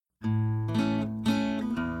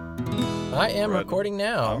I am recording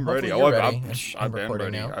now. I'm Hopefully ready. you're ready. I've I'm been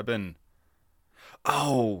recording ready. now. I've been.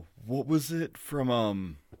 Oh, what was it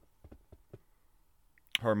from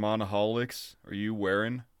Harmonaholics? Are you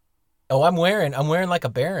wearing? Oh, I'm wearing like a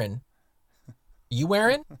baron. You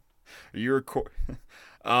wearing? Are you record?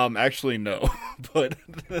 Actually no, but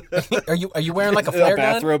Are you wearing like a a flare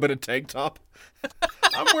gun? bathrobe and a tank top.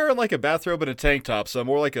 I'm wearing like a bathrobe and a tank top, so I'm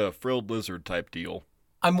more like a frilled lizard type deal.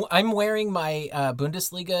 I'm wearing my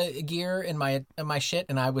Bundesliga gear and my shit,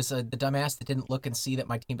 and I was the dumbass that didn't look and see that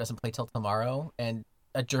my team doesn't play till tomorrow. And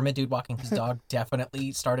a German dude walking his dog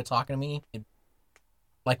definitely started talking to me in,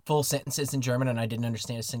 like, full sentences in German, and I didn't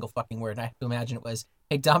understand a single fucking word. And I have to imagine it was,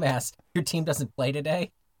 "Hey, dumbass, your team doesn't play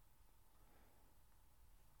today."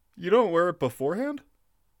 You don't wear it beforehand?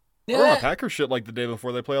 I wear my Yeah, Packer shit like the day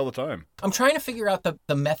before they play all the time. I'm trying to figure out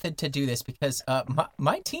the method to do this because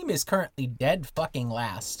my team is currently dead fucking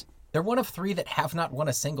last. They're one of three that have not won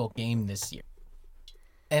a single game this year.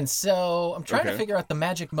 And so I'm trying to Okay. figure out the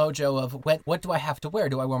magic mojo of what do I have to wear?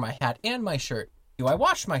 Do I wear my hat and my shirt? Do I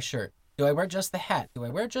wash my shirt? Do I wear just the hat? Do I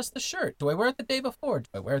wear just the shirt? Do I wear it the day before? Do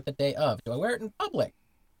I wear it the day of? Do I wear it in public?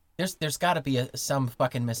 There's got to be some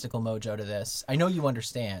fucking mystical mojo to this. I know you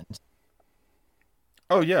understand.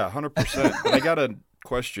 Oh yeah, 100%. But I got a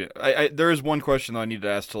question. There is one question I need to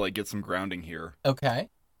ask to like get some grounding here. Okay.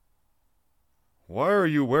 Why are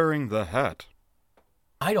you wearing the hat?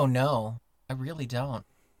 I don't know. I really don't.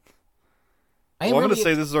 Well, I'm gonna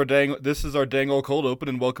say this is our dang old cold open,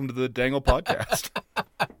 and welcome to the dang old podcast.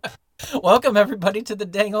 Welcome, everybody, to the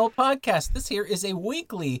Dang Old Podcast. This here is a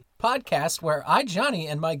weekly podcast where I, Johnny,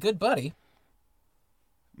 and my good buddy,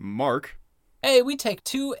 Mark. hey, we take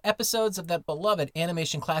 2 episodes of that beloved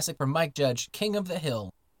animation classic from Mike Judge, King of the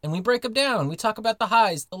Hill, and we break them down. We talk about the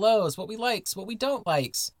highs, the lows, what we likes, what we don't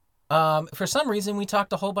likes. For some reason, we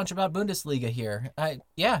talked a whole bunch about Bundesliga here.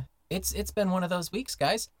 It's been one of those weeks,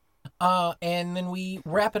 guys. And then we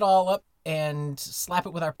wrap it all up and slap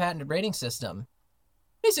it with our patented rating system.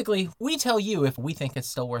 Basically, we tell you if we think it's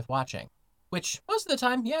still worth watching, which most of the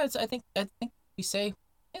time, yeah, I think we say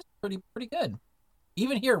it's pretty good.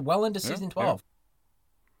 Even here, well into season 12.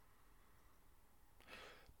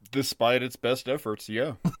 Despite its best efforts,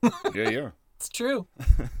 yeah. Yeah. It's true.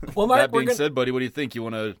 Well, Mark, that being said, buddy, what do you think? You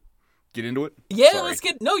want to get into it? Yeah, Sorry.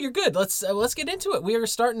 No, you're good. Let's get into it. We are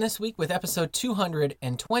starting this week with episode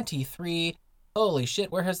 223. Holy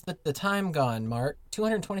shit, where has the time gone, Mark?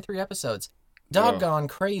 223 episodes. Doggone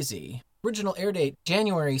Crazy. Original air date,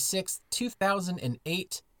 January 6th,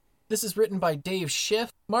 2008. This is written by Dave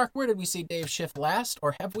Schiff. Mark, where did we see Dave Schiff last,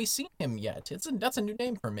 or have we seen him yet? That's a new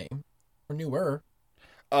name for me. Or newer.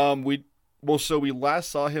 We last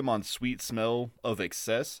saw him on Sweet Smell of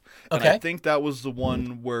Excess. And Okay. I think that was the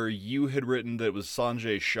one where you had written that it was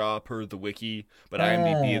Sanjay Shah per the wiki, but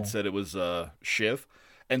IMDb had said it was Schiff.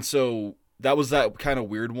 And so that was that kind of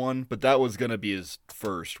weird one, but that was going to be his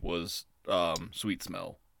first was Sweet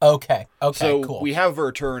Smell. Okay, So cool. we have a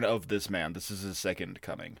return of this man. This is his second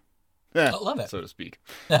coming. I love it. So to speak.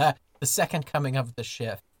 The second coming of the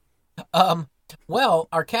Schiff. Well,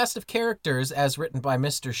 our cast of characters, as written by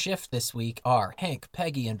Mr. Schiff this week, are Hank,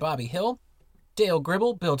 Peggy, and Bobby Hill, Dale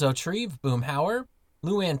Gribble, Bill Dauterive, Boomhauer,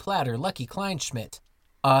 Luann Platter, Lucky Kleinschmidt,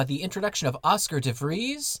 the introduction of Oscar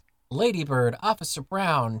DeVries, Ladybird, Officer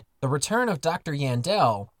Brown, the return of Dr.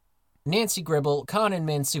 Yandel, Nancy Gribble, Con and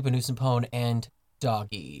Min, Supanusampone, and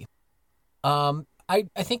Doggy. I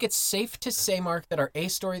think it's safe to say, Mark, that our A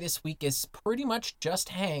story this week is pretty much just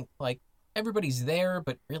Hank. Like, everybody's there,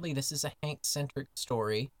 but really this is a Hank-centric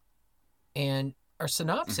story. And our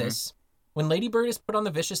synopsis, when Ladybird is put on the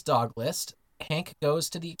vicious dog list, Hank goes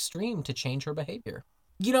to the extreme to change her behavior.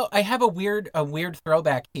 You know, I have a weird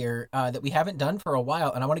throwback here that we haven't done for a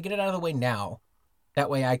while, and I want to get it out of the way now. That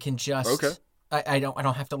way I can just... Okay. I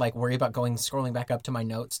don't have to, like, worry about scrolling back up to my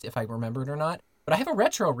notes if I remember it or not. But I have a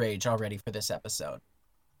retro rage already for this episode.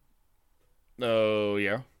 Oh,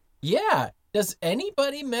 yeah. Yeah. Does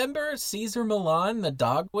anybody remember Caesar Milan, the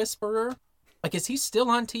dog whisperer? Like, is he still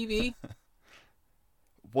on TV?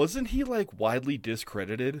 Wasn't he, like, widely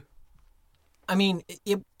discredited? I mean,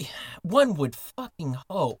 one would fucking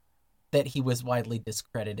hope that he was widely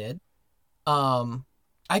discredited. I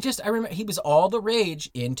remember he was all the rage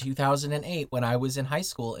in 2008 when I was in high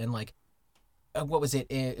school, and, like, what was it?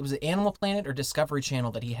 It was Animal Planet or Discovery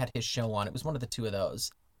Channel that he had his show on. It was one of the two of those.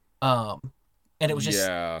 And it was just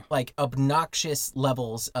like obnoxious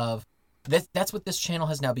levels of that's what this channel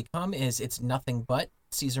has now become, is it's nothing but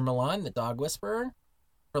Caesar Milan, the dog whisperer,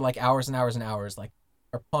 for like hours and hours and hours, like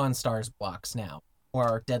our Pawn Stars blocks now, or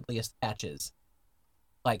our Deadliest Catches.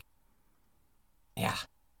 Like, yeah.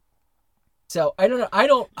 So I don't know. I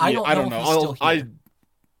don't I know don't if know. he's still here.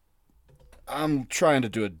 I'm trying to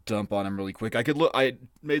do a dump on him really quick. I could look. I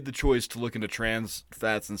made the choice to look into trans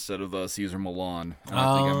fats instead of Caesar Milan, and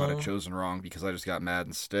I think I might have chosen wrong because I just got mad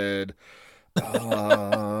instead.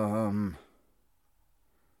 Calm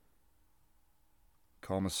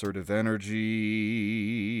assertive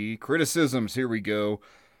energy criticisms. Here we go.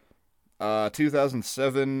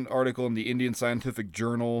 2007 article in the Indian Scientific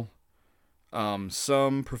Journal.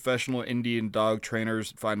 Some professional Indian dog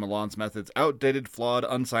trainers find Milan's methods outdated, flawed,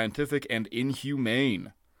 unscientific, and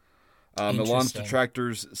inhumane. Milan's Interesting.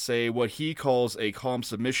 detractors say what he calls a calm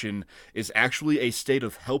submission is actually a state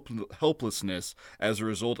of helplessness as a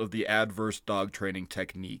result of the adverse dog training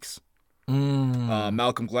techniques.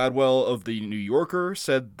 Malcolm Gladwell of The New Yorker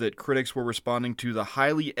said that critics were responding to the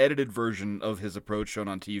highly edited version of his approach shown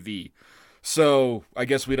on TV. So, I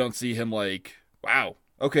guess we don't see him like, wow,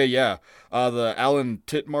 okay, yeah. The Alan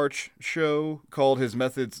Titmarch show called his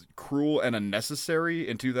methods cruel and unnecessary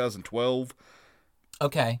in 2012.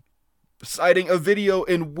 Okay. Citing a video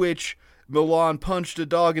in which Milan punched a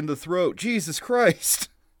dog in the throat. Jesus Christ.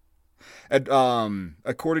 And,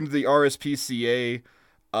 according to the RSPCA,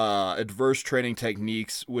 adverse training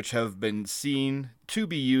techniques which have been seen to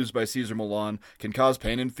be used by Caesar Milan can cause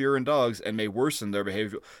pain and fear in dogs and may worsen their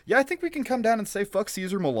behavior. Yeah, I think we can come down and say fuck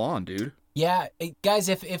Caesar Milan, dude. Yeah, guys,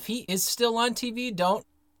 if he is still on TV, don't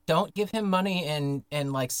give him money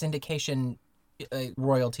and like syndication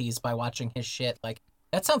royalties by watching his shit. Like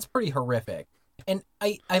that sounds pretty horrific. And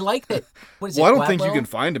I like that. What is it? Well, I don't Gladwell? think you can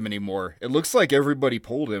find him anymore. It looks like everybody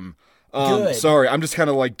pulled him. Good. Sorry, I'm just kind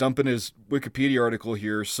of like dumping his Wikipedia article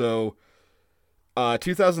here. So,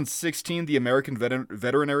 2016, the American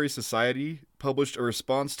Veterinary Society published a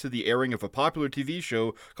response to the airing of a popular TV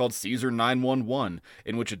show called Caesar 911,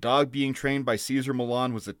 in which a dog being trained by Caesar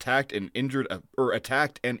Milan was attacked and injured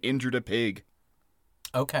a pig.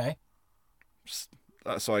 Okay.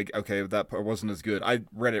 Okay, that part wasn't as good. I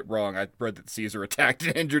read it wrong. I read that Caesar attacked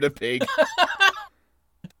and injured a pig.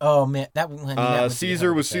 Oh man, that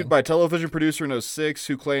Caesar was sued by a television producer in 2006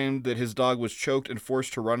 who claimed that his dog was choked and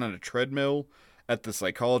forced to run on a treadmill at the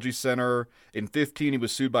psychology center. In 2015, he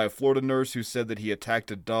was sued by a Florida nurse who said that he attacked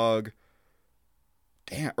a dog.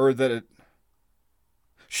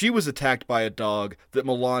 She was attacked by a dog that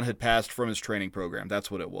Milan had passed from his training program. That's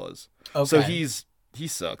what it was. Okay. So he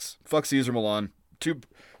sucks. Fuck Caesar Milan. Two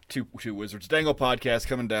Wizards Dangle podcast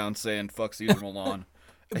coming down saying fuck Caesar Milan.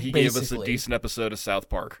 He gave us a decent episode of South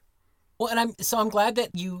Park. Well, and I'm glad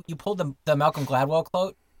that you pulled the Malcolm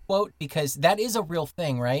Gladwell quote because that is a real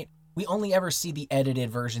thing, right? We only ever see the edited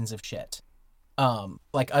versions of shit.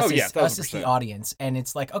 Like us as the audience, and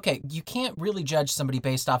it's like, okay, you can't really judge somebody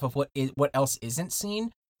based off of what else isn't seen.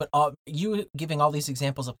 But you giving all these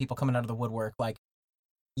examples of people coming out of the woodwork, like,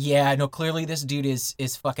 yeah, no, clearly this dude is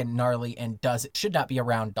fucking gnarly and should not be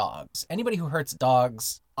around dogs. Anybody who hurts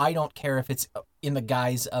dogs, I don't care if it's in the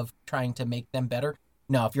guise of trying to make them better.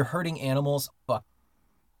 No, if you're hurting animals, fuck.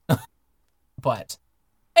 But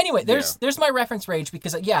anyway, there's my reference rage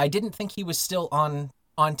because I didn't think he was still on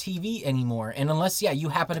TV anymore. And unless you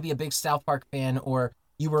happen to be a big South Park fan or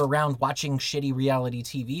you were around watching shitty reality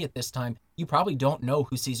TV at this time, you probably don't know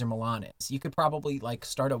who Caesar Milan is. You could probably like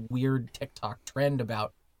start a weird TikTok trend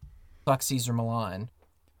about fuck Caesar Milan.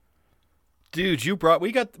 Dude,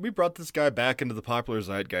 we brought this guy back into the popular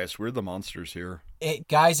zeitgeist. We're the monsters here.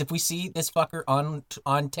 Guys, if we see this fucker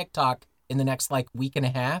on TikTok in the next like week and a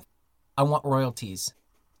half, I want royalties.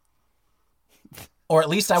 Or at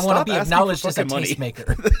least I want to be acknowledged as a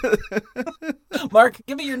tastemaker. Mark,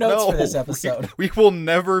 give me your notes for this episode. We will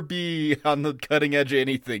never be on the cutting edge of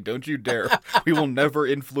anything. Don't you dare. We will never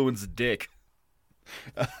influence Dick.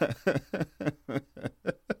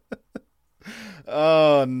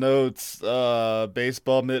 Oh, notes.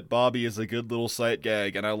 Baseball mitt Bobby is a good little sight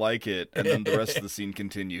gag, and I like it. And then the rest of the scene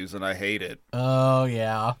continues, and I hate it. Oh,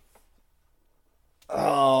 yeah.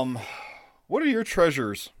 What are your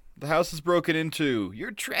treasures? The house is broken into.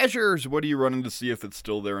 Your treasures! What are you running to see if it's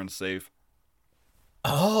still there and safe?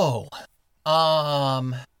 Oh.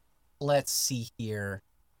 Let's see here.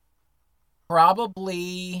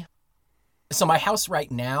 Probably... So my house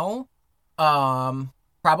right now,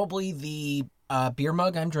 probably the beer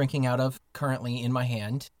mug I'm drinking out of currently in my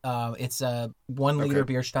hand. It's a 1 liter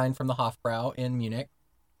beer stein from the Hofbrau in Munich.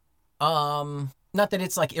 Not that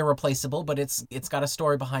it's like irreplaceable, but it's got a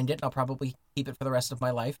story behind it. I'll probably keep it for the rest of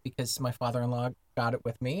my life because my father-in-law got it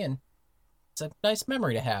with me, and it's a nice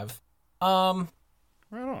memory to have. Right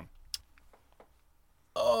on.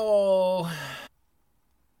 Oh,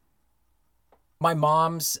 my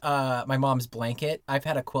mom's blanket. I've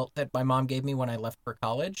had a quilt that my mom gave me when I left for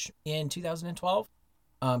college in 2012.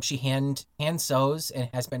 She hand sews and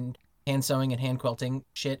has been hand sewing and hand quilting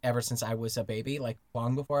shit ever since I was a baby, like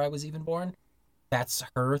long before I was even born. That's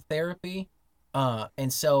her therapy.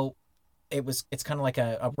 And so it's kind of like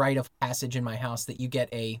a rite of passage in my house that you get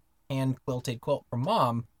a hand quilted quilt from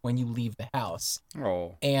mom when you leave the house.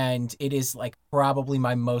 Oh. And it is like probably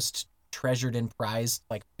my most treasured and prized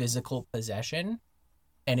like physical possession.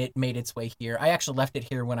 And it made its way here. I actually left it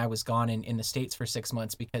here when I was gone in the States for 6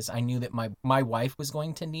 months because I knew that my wife was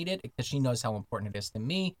going to need it because she knows how important it is to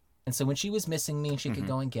me. And so when she was missing me, she could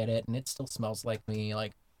go and get it, and it still smells like me.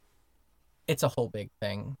 Like, it's a whole big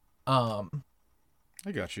thing. I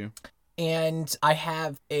got you. And I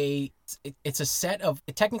have it's a set of,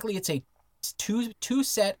 technically it's a two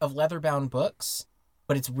set of leather-bound books,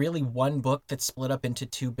 but it's really one book that's split up into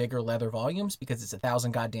two bigger leather volumes because it's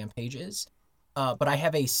 1,000 goddamn pages. But I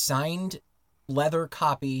have a signed leather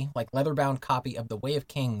copy, like leather-bound copy of The Way of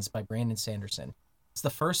Kings by Brandon Sanderson. It's the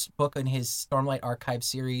first book in his Stormlight Archive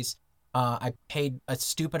series. I paid a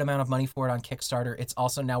stupid amount of money for it on Kickstarter. It's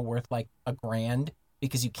also now worth like $1,000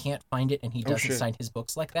 because you can't find it and he doesn't sign his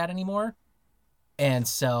books like that anymore. And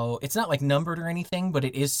so it's not like numbered or anything, but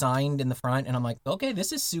it is signed in the front. And I'm like, okay,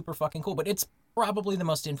 this is super fucking cool. But it's probably the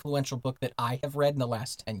most influential book that I have read in the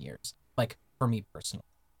last 10 years, like for me personally.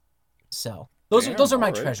 So those are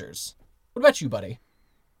my treasures. What about you, buddy?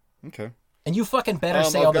 Okay. And you fucking better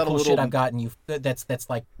say all the cool shit I've gotten you that's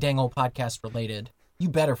like dang old podcast related. You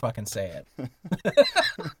better fucking say it.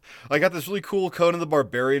 I got this really cool Conan the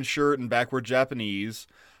Barbarian shirt in backward Japanese.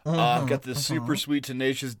 I've got this super sweet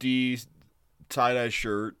Tenacious D tie-dye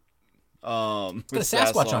shirt. It's got a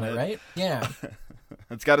Sasquatch on it, right? Yeah.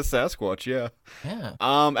 It's got a Sasquatch, yeah. Yeah.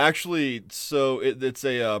 Actually, so it's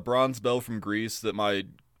a bronze bell from Greece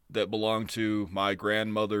that belonged to my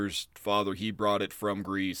grandmother's father. He brought it from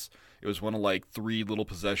Greece. It was one of like 3 little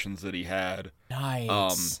possessions that he had.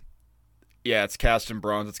 Nice. Yeah, it's cast in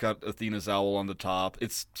bronze. It's got Athena's owl on the top.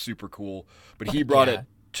 It's super cool. But he brought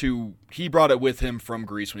it with him from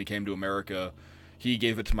Greece when he came to America. He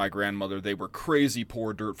gave it to my grandmother. They were crazy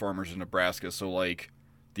poor dirt farmers in Nebraska, so like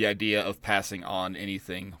the idea of passing on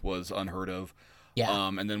anything was unheard of. Yeah.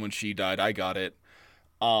 And then when she died, I got it.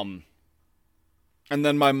 And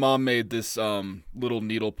then my mom made this little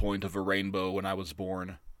needlepoint of a rainbow when I was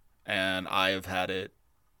born, and I have had it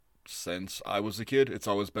since I was a kid. It's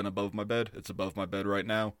always been above my bed. It's above my bed right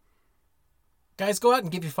now. Guys, go out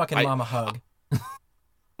and give your fucking mom a hug.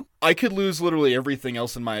 I could lose literally everything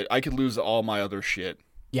else I could lose all my other shit.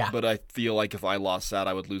 Yeah. But I feel like if I lost that,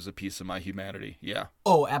 I would lose a piece of my humanity. Yeah.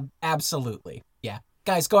 Oh, absolutely. Yeah.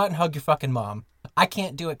 Guys, go out and hug your fucking mom. I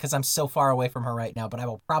can't do it because I'm so far away from her right now, but I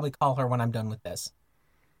will probably call her when I'm done with this.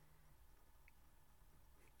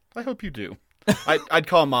 I hope you do. I'd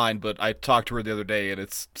call mine, but I talked to her the other day, and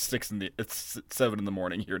it's 7 in the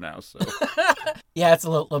morning here now. So yeah, it's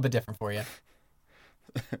a little bit different for you.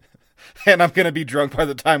 And I'm gonna be drunk by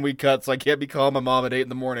the time we cut, so I can't be calling my mom at 8 in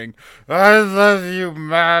the morning. I love you,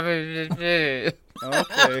 mommy.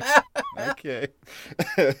 Okay.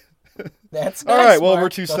 That's nice, all right. Well, Mark. we're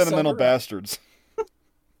two sentimental bastards.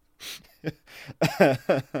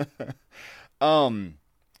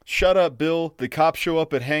 Shut up, Bill. The cops show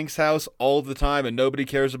up at Hank's house all the time, and nobody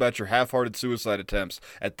cares about your half-hearted suicide attempts.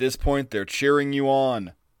 At this point, they're cheering you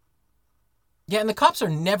on. Yeah, and the cops are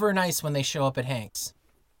never nice when they show up at Hank's.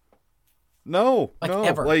 No,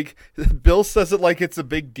 ever. Like, Bill says it like it's a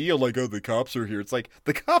big deal. Like, oh, the cops are here. It's like,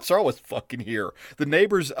 the cops are always fucking here. The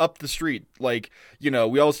neighbors up the street, like, we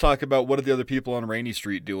always talk about what are the other people on Rainy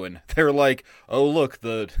Street doing. They're like, oh, look,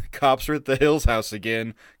 the cops are at the Hills house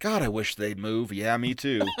again. God, I wish they'd move. Yeah, me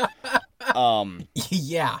too.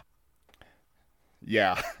 Yeah.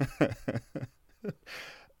 Yeah.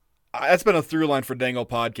 That's been a through line for Dangle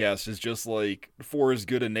Podcast, is just like, for as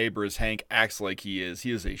good a neighbor as Hank acts like he is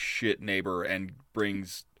a shit neighbor and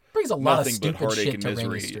brings a lot nothing of stupid but heartache shit and to misery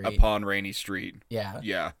Rainy Street. upon Rainy Street. Yeah.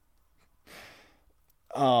 Yeah.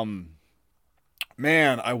 Man,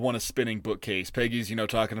 I want a spinning bookcase. Peggy's,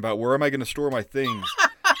 talking about where am I going to store my things?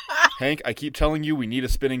 Hank, I keep telling you we need a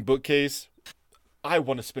spinning bookcase. I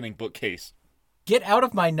want a spinning bookcase. Get out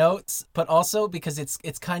of my notes, but also because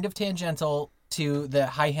it's kind of tangential to the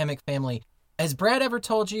High Hammock family. Has Brad ever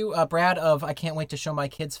told you, Brad of I Can't Wait to Show My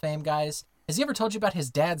Kids fame, guys, has he ever told you about his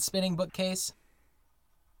dad's spinning bookcase?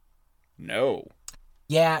 No.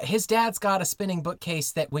 Yeah, his dad's got a spinning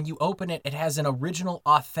bookcase that when you open it, it has an original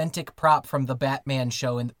authentic prop from the Batman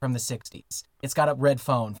show from the 60s. It's got a red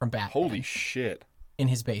phone from Batman. Holy shit. In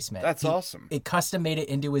his basement. That's awesome. It custom made it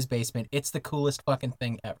into his basement. It's the coolest fucking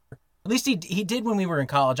thing ever. At least he did when we were in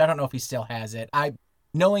college. I don't know if he still has it.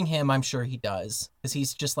 Knowing him, I'm sure he does, because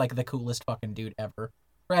he's just like the coolest fucking dude ever.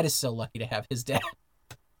 Brad is so lucky to have his dad.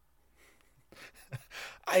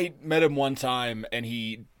 I met him one time, and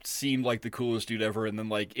he seemed like the coolest dude ever. And then,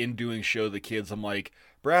 like, in doing Show the Kids, I'm like,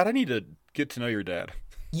 Brad, I need to get to know your dad.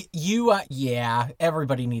 Yeah,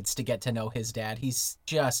 everybody needs to get to know his dad. He's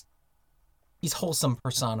wholesome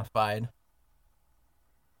personified.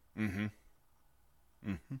 Mm-hmm.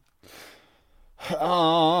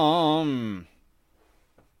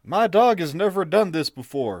 My dog has never done this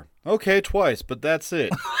before. Okay, twice, but that's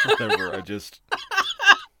it. Whatever, I just...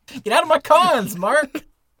 Get out of my cons, Mark!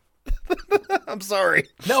 I'm sorry.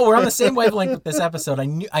 No, we're on the same wavelength with this episode.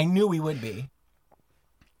 I knew we would be.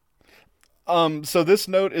 So this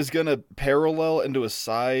note is gonna parallel into a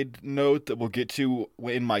side note that we'll get to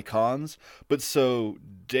in my cons. But so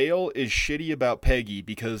Dale is shitty about Peggy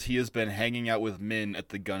because he has been hanging out with Min at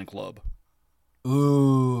the gun club.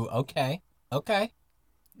 Ooh, okay. Okay.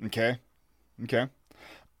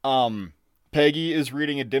 Peggy is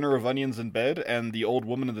reading A Dinner of Onions in bed, and the old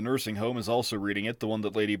woman in the nursing home is also reading it, the one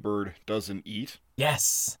that Lady Bird doesn't eat.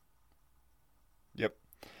 Yes. Yep.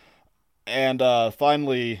 And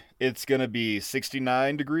finally, it's going to be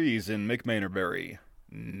 69 degrees in McMainerberry.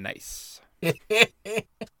 Nice.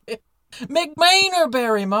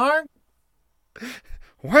 McMainerberry, Mark!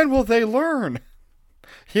 When will they learn?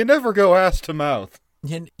 You never go ass to mouth.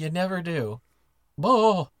 You never do.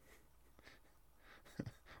 Bull.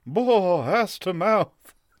 Bull, ass to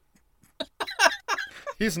mouth.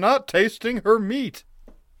 He's not tasting her meat.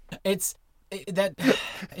 It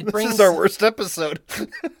This brings... is our worst episode.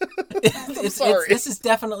 Sorry. This is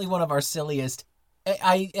definitely one of our silliest.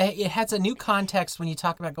 It has a new context when you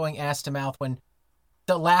talk about going ass to mouth. When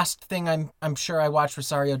the last thing I'm sure I watched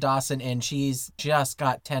Rosario Dawson, and she's just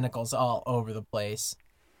got tentacles all over the place.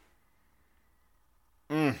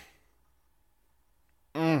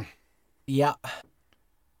 Yeah.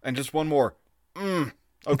 And just one more.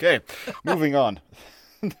 Okay, moving on.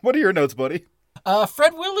 What are your notes, buddy?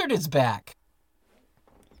 Fred Willard is back.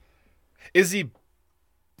 Is he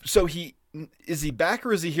back,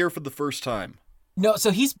 or is he here for the first time? No,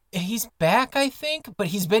 so he's back, I think, but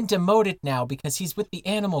he's been demoted now because he's with the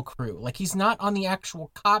animal crew. Like, he's not on the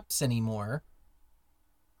actual cops anymore.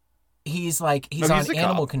 He's on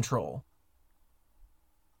animal control.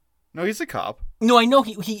 No, he's a cop. No, I know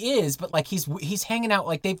he is, but like he's hanging out,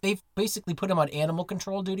 like they've basically put him on animal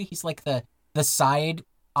control duty. He's like the side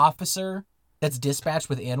officer that's dispatched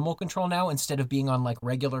with animal control now instead of being on like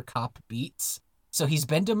regular cop beats. So he's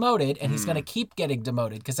been demoted, and he's going to keep getting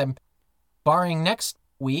demoted because I'm barring next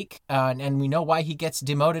week, and we know why he gets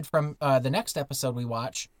demoted from the next episode we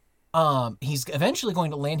watch. He's eventually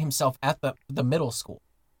going to land himself at the middle school.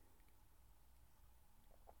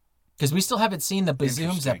 Because we still haven't seen the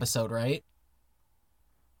Bazooms episode, right?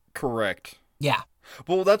 Correct. Yeah.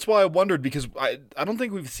 Well, that's why I wondered, because I don't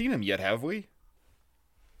think we've seen him yet, have we?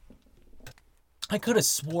 I could have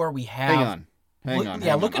swore we have. Hang on.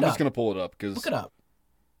 Yeah, look it up. I'm just going to pull it up. Look it up.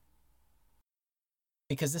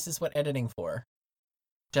 Because this is what editing for.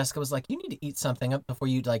 Jessica was like, you need to eat something up before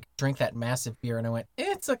you like drink that massive beer. And I went,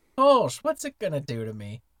 it's a Kolsch. What's it going to do to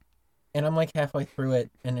me? And I'm like halfway through it,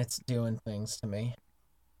 and it's doing things to me.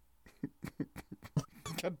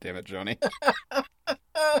 God damn it, Johnny. He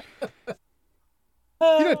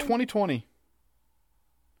died 2020.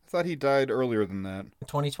 I thought he died earlier than that.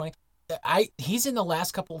 2020? He's in the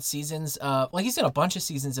last couple of seasons. He's in a bunch of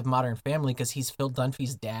seasons of Modern Family because he's Phil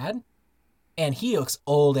Dunphy's dad. And he looks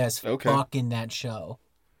old as fuck in that show.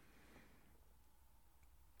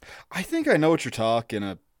 I think I know what you're talking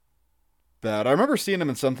about. I remember seeing him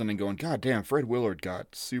in something and going, God damn, Fred Willard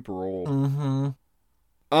got super old. Mm-hmm.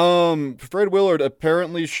 Fred Willard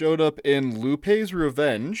apparently showed up in Lupe's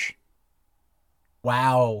Revenge.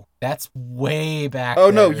 Wow, that's way back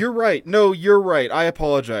there. No, you're right. No, you're right. I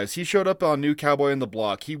apologize. He showed up on New Cowboy on the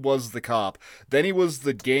Block. He was the cop. Then he was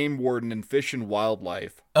the game warden in Fish and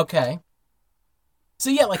Wildlife. Okay. So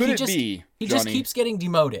yeah, like he just keeps getting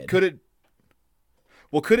demoted. Could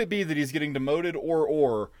it be that he's getting demoted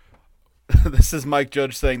or this is Mike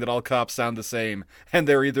Judge saying that all cops sound the same, and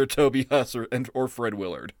they're either Toby Huss or Fred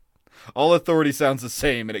Willard. All authority sounds the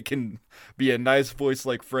same, and it can be a nice voice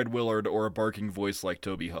like Fred Willard or a barking voice like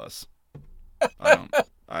Toby Huss. I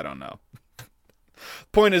don't know.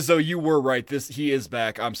 Point is, though, you were right. He is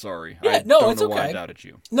back. I'm sorry. Yeah, I don't know why I doubted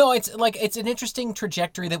you. No, it's an interesting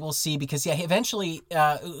trajectory that we'll see because eventually,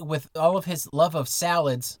 with all of his love of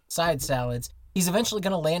side salads, he's eventually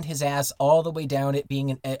going to land his ass all the way down at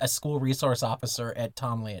being a school resource officer at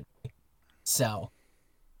Tom Landry. So,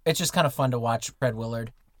 it's just kind of fun to watch Fred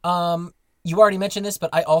Willard. You already mentioned this, but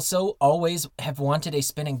I also always have wanted a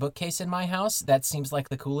spinning bookcase in my house. That seems like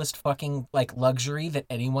the coolest fucking like luxury that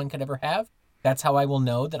anyone could ever have. That's how I will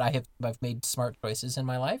know that I've made smart choices in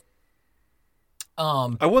my life.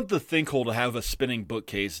 I want the Thinkhole to have a spinning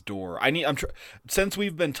bookcase door. Since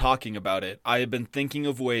we've been talking about it, I have been thinking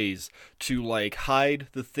of ways to like hide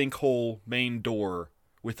the Thinkhole main door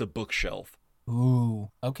with a bookshelf.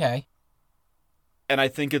 Ooh, okay. And I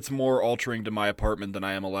think it's more altering to my apartment than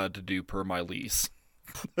I am allowed to do per my lease.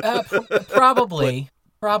 Probably,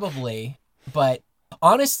 but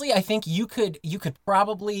honestly, I think you could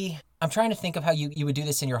probably. I'm trying to think of how you would do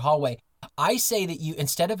this in your hallway. I say that you,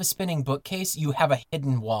 instead of a spinning bookcase, you have a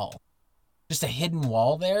hidden wall, just a hidden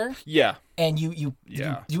wall there. Yeah. And you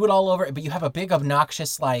do it all over, but you have a big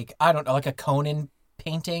obnoxious, like, I don't know, like a Conan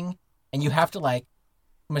painting, and you have to like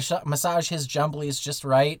massage his jumblies just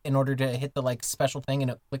right in order to hit the like special thing, and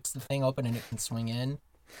it flicks the thing open and it can swing in.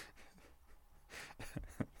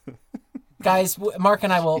 Guys, Mark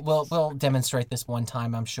and I will demonstrate this one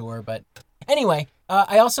time, I'm sure. But anyway,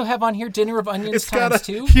 I also have on here Dinner of Onions times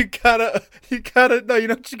 2. You gotta. No, you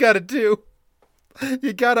know what you gotta do.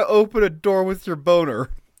 You gotta open a door with your boner,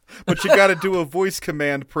 but you gotta do a voice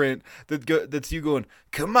command print that's you going,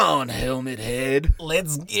 "Come on, helmet head,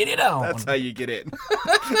 let's get it on." That's how you get in.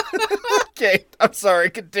 Okay, I'm sorry.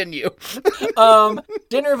 Continue.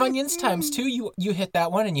 Dinner of Onions times 2. You hit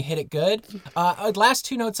that one and you hit it good. Last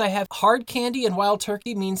 2 notes I have: hard candy and wild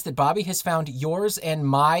turkey means that Bobby has found yours and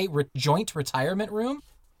my joint retirement room.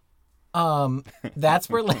 That's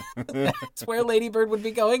where that's where Lady Bird would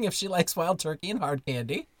be going if she likes wild turkey and hard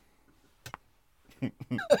candy.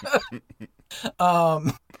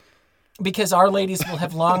 Because our ladies will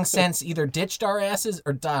have long since either ditched our asses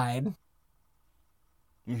or died.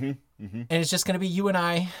 Mm-hmm. Mm-hmm. And it's just going to be you and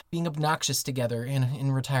I being obnoxious together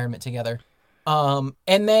in retirement together. And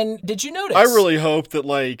then, did you notice? I really hope that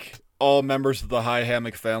like all members of the High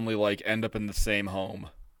Hammock family like end up in the same home.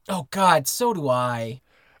 Oh God, so do I.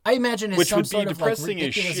 I imagine it's some sort of like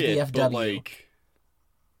ridiculous VFW. But like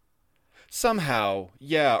somehow,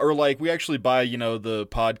 yeah, or like we actually buy, the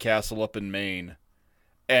Podcastle up in Maine,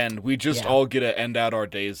 and we just all get to end out our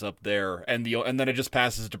days up there, and then it just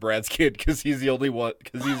passes to Brad's kid because he's the only one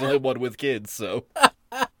with kids. So.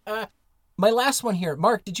 My last one here,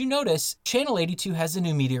 Mark. Did you notice Channel 82 has a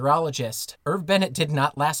new meteorologist? Irv Bennett did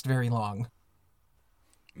not last very long.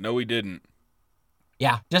 No, he didn't.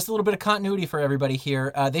 Yeah, just a little bit of continuity for everybody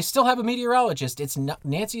here. They still have a meteorologist. It's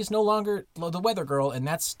Nancy is no longer the weather girl, and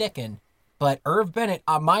that's sticking. But Irv Bennett,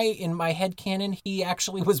 in my head canon, he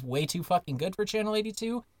actually was way too fucking good for Channel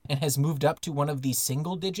 82 and has moved up to one of the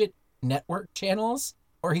single-digit network channels,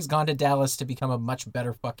 or he's gone to Dallas to become a much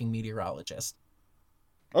better fucking meteorologist.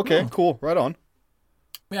 Okay, cool. Right on.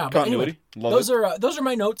 Yeah, continuity. Anyway, those are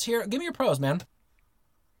my notes here. Give me your pros, man.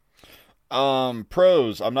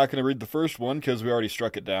 Pros. I'm not going to read the first one because we already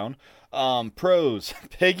struck it down. Pros.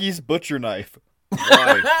 Peggy's butcher knife.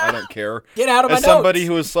 Why? I don't care. Get out of my notes. As somebody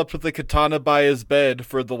who has slept with a katana by his bed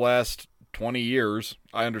for the last 20 years,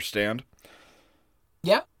 I understand.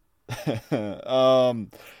 Yeah.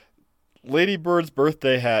 Lady Bird's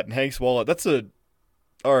birthday hat and Hank's wallet. That's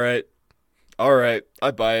all right.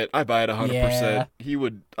 I buy it 100%. Yeah. He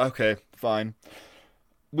would. Okay, fine.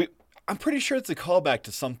 I'm pretty sure it's a callback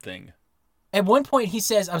to something. At one point, he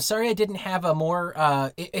says, "I'm sorry, I didn't have a more."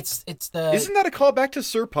 It's the. Isn't that a callback to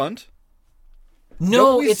Sir Punt?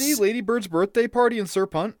 No, Don't we see Lady Bird's birthday party in Sir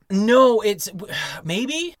Punt? No, it's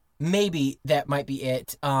maybe that might be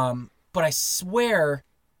it. But I swear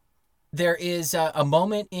there is a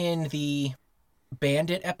moment in the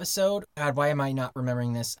Bandit episode. God, why am I not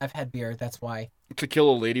remembering this? I've had beer, that's why. To Kill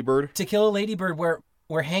a Ladybird? To Kill a Ladybird,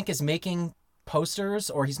 where Hank is making posters,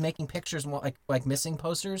 or he's making pictures, like missing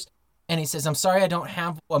posters, and he says, "I'm sorry I don't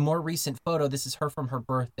have a more recent photo. This is her from her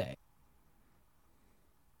birthday."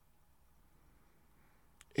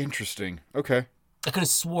 Interesting. Okay. I could have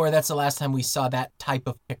swore that's the last time we saw that type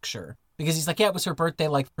of picture. Because he's like, "Yeah, it was her birthday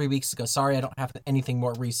like 3 weeks ago. Sorry, I don't have anything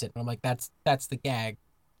more recent." And I'm like, that's the gag.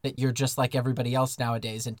 That you're just like everybody else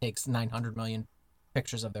nowadays and takes 900 million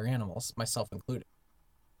pictures of their animals, myself included.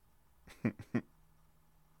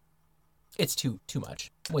 It's too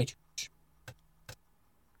much. Way too much.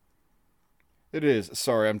 It is.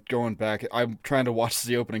 Sorry, I'm going back. I'm trying to watch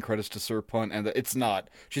the opening credits to Sir Punt, and it's not.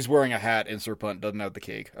 She's wearing a hat, and Sir Punt doesn't have the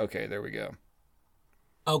cake. Okay, there we go.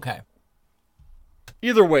 Okay.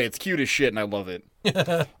 Either way, it's cute as shit, and I love it.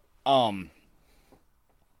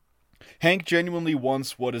 Hank genuinely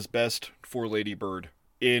wants what is best for Lady Bird.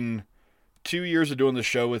 In 2 years of doing the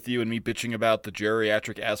show with you and me bitching about the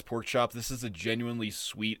geriatric ass pork chop, this is a genuinely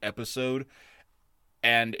sweet episode.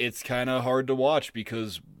 and it's kind of hard to watch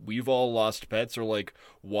because we've all lost pets or like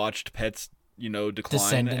watched pets, decline,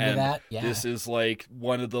 Descend into and that. Yeah. this is like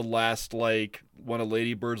one of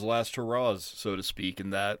Lady Bird's last hurrahs, so to speak, in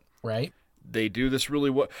that Right. they do this really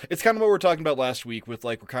well. It's kind of what we were talking about last week with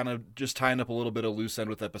like we're kind of just tying up a little bit of loose end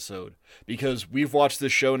with episode because we've watched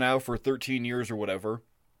this show now for 13 years or whatever.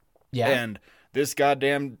 Yeah. And this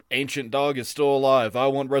goddamn ancient dog is still alive. I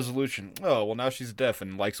want resolution. Oh, well now she's deaf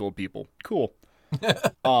and likes old people. Cool.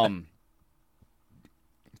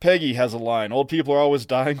 Peggy has a line. Old people are always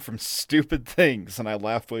dying from stupid things, and I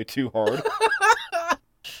laughed way too hard.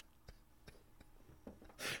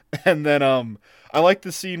 And then I like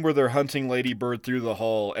the scene where they're hunting Lady Bird through the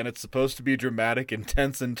hall, and it's supposed to be dramatic and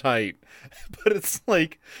tense and tight. But it's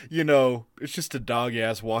like, it's just a dog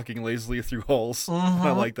ass walking lazily through halls. Mm-hmm.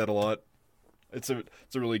 I like that a lot. It's a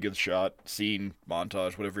really good shot, scene,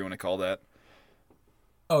 montage, whatever you want to call that.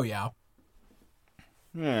 Oh, yeah.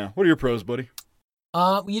 Yeah. What are your pros, buddy?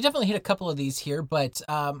 You definitely hit a couple of these here, but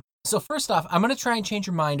so first off, I'm going to try and change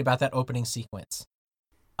your mind about that opening sequence.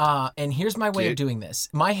 And here's my way of doing this.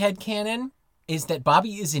 My headcanon is that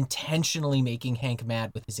Bobby is intentionally making Hank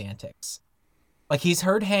mad with his antics. Like, he's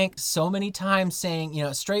heard Hank so many times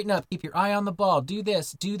saying, straighten up, keep your eye on the ball, do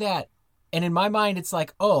this, do that. And in my mind, it's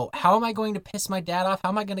like, oh, how am I going to piss my dad off? How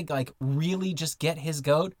am I going to, like, really just get his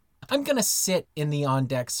goat? I'm going to sit in the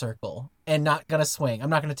on-deck circle and not going to swing. I'm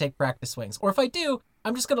not going to take practice swings. Or if I do,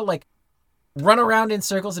 I'm just going to, like, run around in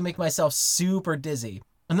circles and make myself super dizzy.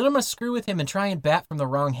 And then I'm going to screw with him and try and bat from the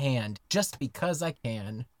wrong hand just because I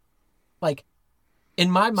can. Like, in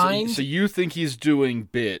my mind... So you think he's doing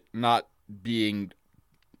bit, not being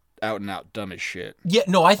out and out dumb as shit? Yeah,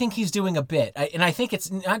 no, I think he's doing a bit. And I think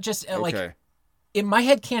it's not just, like... Okay. In my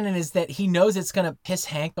headcanon is that he knows it's going to piss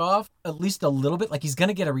Hank off at least a little bit. Like, he's going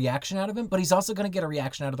to get a reaction out of him, but he's also going to get a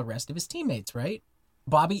reaction out of the rest of his teammates, right?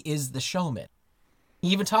 Bobby is the showman. He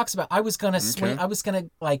even talks about, I was going to swing, I was going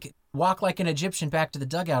to, like, walk like an Egyptian back to the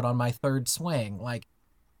dugout on my third swing. Like,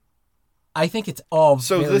 I think it's all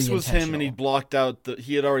so very this was him, and he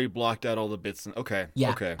had already blocked out all the bits. Okay.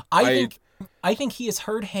 Yeah. Okay. I think he has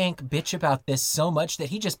heard Hank bitch about this so much that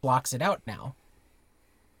he just blocks it out now.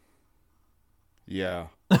 Yeah.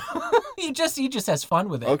 he just has fun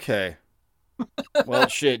with it. Okay. Well,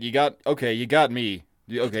 shit, you got me.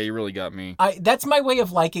 Okay, you really got me. That's my way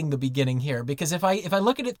of liking the beginning here, because if I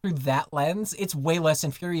look at it through that lens, it's way less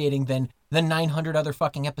infuriating than the 900 other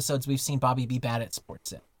fucking episodes we've seen Bobby be bad at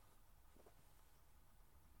sports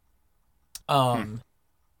in.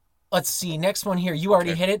 Let's see, next one here. You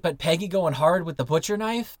already hit it, but Peggy going hard with the butcher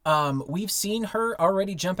knife. We've seen her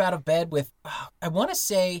already jump out of bed with, I want to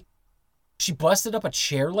say, she busted up a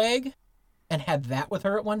chair leg and had that with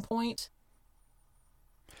her at one point.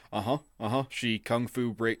 She kung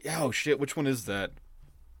fu break. Oh shit, which one is that?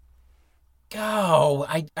 Oh,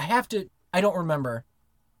 I have to. I don't remember.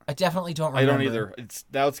 I definitely don't remember. I don't either.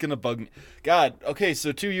 It's gonna bug me. God. Okay,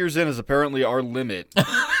 so 2 years in is apparently our limit.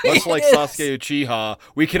 Much like Sasuke Uchiha,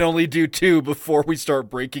 we can only do 2 before we start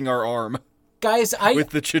breaking our arm. Guys,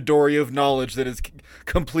 with the Chidori of knowledge that is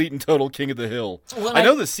complete and total King of the Hill. Well, I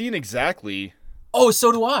know the scene exactly. Oh,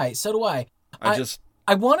 so do I.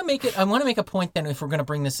 I want to make a point then, if we're going to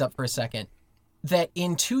bring this up for a second, that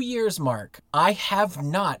in 2 years, Mark, I have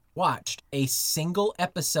not watched a single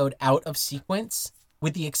episode out of sequence,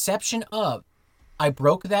 with the exception of I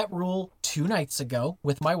broke that rule 2 nights ago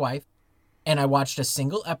with my wife, and I watched a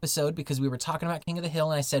single episode because we were talking about King of the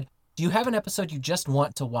Hill, and I said, do you have an episode you just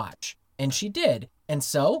want to watch? And she did. And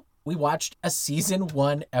so we watched a season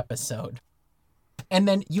 1 episode. And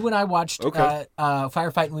then you and I watched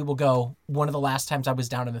Firefight and We Will Go one of the last times I was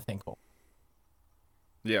down in the thinkhole.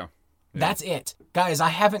 Yeah. That's it. Guys, I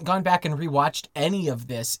haven't gone back and rewatched any of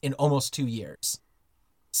this in almost 2 years.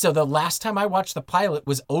 So the last time I watched the pilot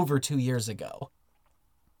was over 2 years ago.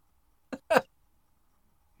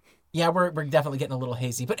 Yeah, we're definitely getting a little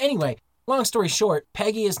hazy. But anyway, long story short,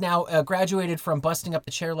 Peggy is now graduated from busting up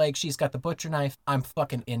the chair leg. She's got the butcher knife. I'm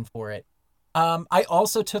fucking in for it. I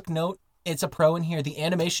also took note, it's a pro in here, the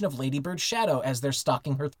animation of Lady Bird's shadow as they're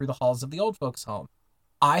stalking her through the halls of the old folks' home.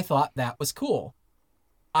 I thought that was cool.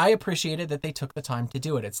 I appreciated that they took the time to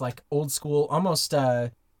do it. It's like old school, almost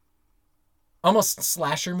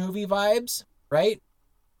slasher movie vibes, right?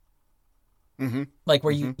 Mm-hmm. Like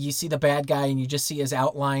where you see the bad guy and you just see his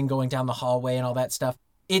outline going down the hallway and all that stuff.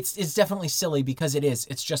 It's definitely silly because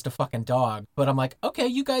it's just a fucking dog. But I'm like, okay,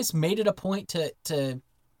 you guys made it a point to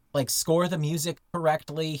like score the music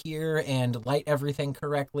correctly here and light everything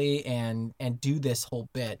correctly and do this whole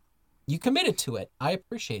bit. You committed to it. I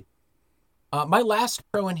appreciate it. My last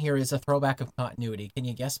pro in here is a throwback of continuity. Can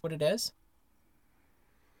you guess what it is?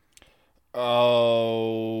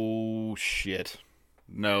 Oh, shit.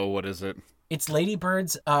 No, what is it? It's Lady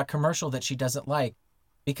Bird's commercial that she doesn't like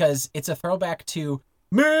because it's a throwback to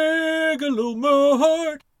Megalomart.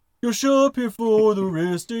 You'll shop here for the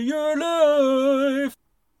rest of your life.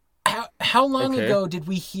 How long Okay. ago did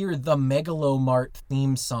we hear the Megalomart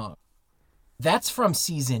theme song? That's from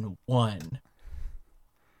season 1.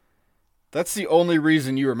 That's the only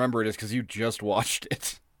reason you remember it is because you just watched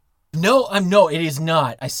it. No, it is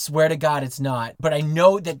not. I swear to God, it's not. But I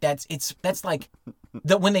know that's like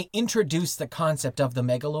that when they introduce the concept of the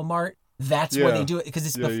Megalomart, that's where they do it because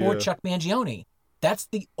it's before Chuck Mangione. That's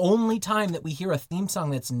the only time that we hear a theme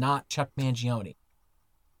song that's not Chuck Mangione.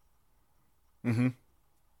 Mm-hmm.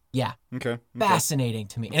 Yeah. Okay. Fascinating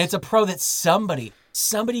to me. And it's a pro that somebody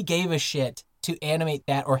gave a shit to animate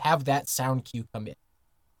that or have that sound cue come in.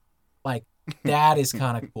 Like, that is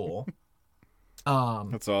kind of cool.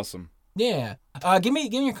 That's awesome. Yeah. Give me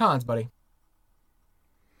your cons, buddy.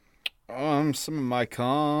 Some of my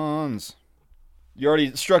cons. You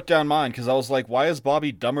already struck down mine because I was like, why is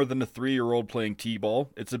Bobby dumber than a 3-year-old playing T-ball?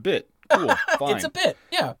 It's a bit. Cool. Fine. It's a bit.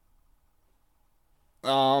 Yeah.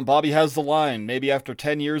 Bobby has the line. Maybe after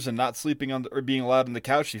 10 years and not sleeping on or being allowed on the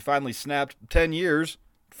couch, she finally snapped. 10 years?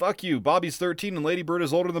 Fuck you. Bobby's 13 and Lady Bird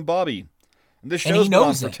is older than Bobby. And this show's been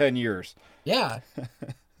on for 10 years. Yeah.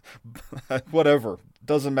 Whatever.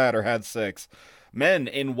 Doesn't matter. Had sex. Men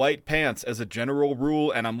in white pants as a general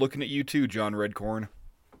rule, and I'm looking at you too, John Redcorn.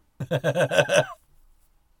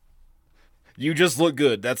 You just look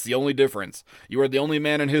good. That's the only difference. You are the only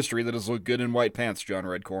man in history that has looked good in white pants, John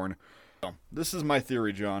Redcorn. This is my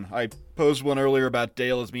theory, John. I posed one earlier about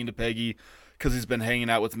Dale is mean to Peggy because he's been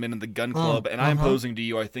hanging out with men in the gun club, and I'm posing to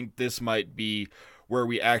you, I think this might be where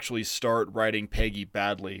we actually start writing Peggy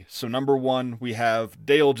badly. So number one, we have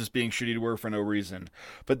Dale just being shitty to her for no reason.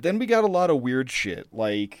 But then we got a lot of weird shit,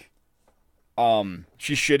 like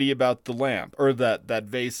she's shitty about the lamp, or that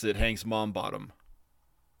vase that Hank's mom bought him.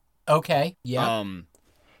 Okay, yeah.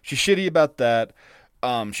 She's shitty about that.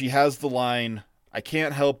 She has the line, I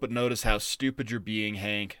can't help but notice how stupid you're being,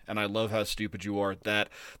 Hank, and I love how stupid you are at that.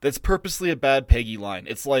 That's purposely a bad Peggy line.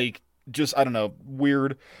 It's like, just, I don't know,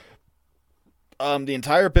 weird. The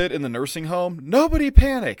entire bit in the nursing home, nobody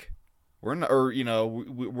panic. We're not, or, you know,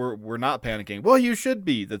 we're not panicking. Well, you should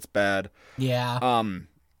be. That's bad. Yeah.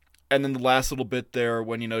 And then the last little bit there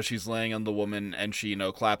when, you know, she's laying on the woman and she, you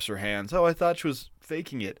know, claps her hands. Oh, I thought she was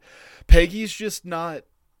faking it. Peggy's just not,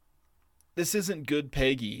 this isn't good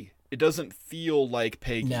Peggy. It doesn't feel like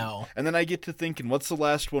Peggy. No. And then I get to thinking, what's the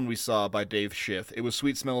last one we saw by Dave Schiff? It was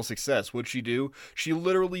Sweet Smell of Success. What'd she do? She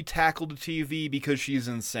literally tackled a TV because she's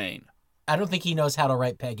insane. I don't think he knows how to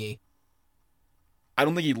write Peggy. I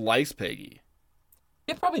don't think he likes Peggy.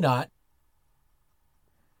 Yeah, probably not.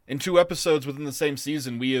 In 2 episodes within the same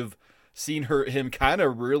season, we have seen him kind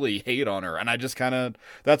of really hate on her. And I just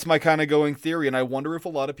that's my kind of going theory. And I wonder if a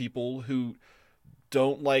lot of people who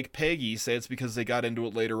don't like Peggy say it's because they got into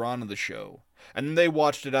it later on in the show. And then they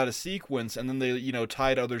watched it out of sequence, and then they, you know,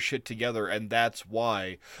 tied other shit together, and that's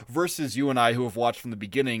why. Versus you and I who have watched from the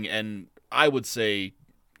beginning, and I would say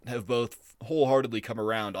have both wholeheartedly come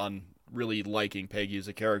around on really liking Peggy as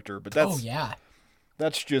a character. But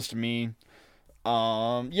that's just me.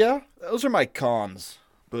 Yeah, those are my cons.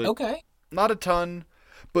 But okay. Not a ton.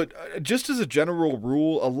 But just as a general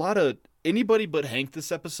rule, a lot of anybody but Hank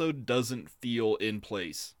this episode doesn't feel in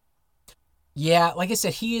place. Yeah, like I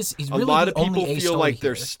said, he's really a lot of the people only feel like here.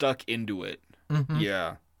 They're stuck into it. Mm-hmm.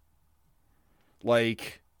 Yeah.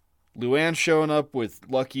 Like Luann showing up with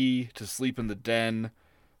Lucky to sleep in the den.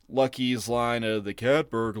 Lucky's line of the cat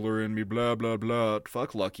burglar in me, blah blah blah.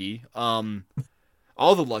 Fuck Lucky.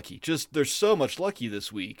 All the Lucky. Just there's so much Lucky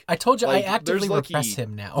this week. I told you, like, I actively repress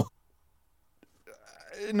him now.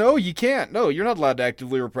 No, you can't. No, you're not allowed to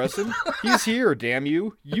actively repress him. He's here, damn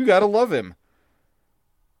you. You gotta love him.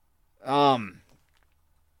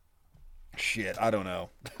 Shit, I don't know.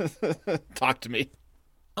 Talk to me.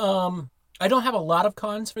 I don't have a lot of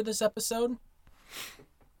cons for this episode.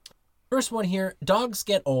 First one here, dogs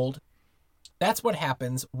get old. That's what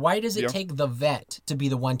happens. Why does it take the vet to be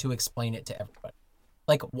the one to explain it to everybody?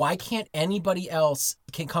 Like, why can't anybody else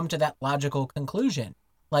can come to that logical conclusion?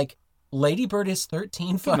 Like, Lady Bird is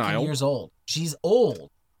 13 fucking years old. She's old.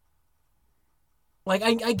 Like,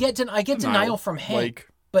 I get denial from Hank,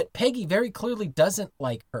 but Peggy very clearly doesn't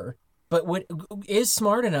like her, but is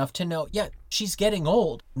smart enough to know, yeah, she's getting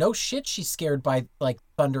old. No shit, she's scared by, like,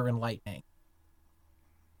 thunder and lightning.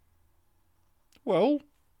 Well,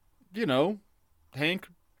 you know, Hank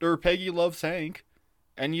or Peggy loves Hank,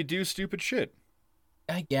 and you do stupid shit.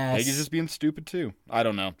 I guess. Peggy's just being stupid too. I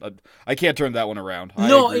don't know. I can't turn that one around.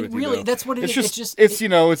 No, I agree with you, though. that's what it is.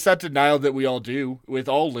 It's that denial that we all do with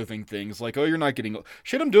all living things. Like, oh, you're not getting old.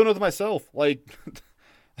 Shit, I'm doing it with myself. Like,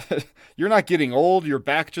 you're not getting old. Your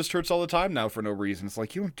back just hurts all the time now for no reason. It's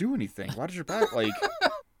like, you don't do anything. Why does your back, like...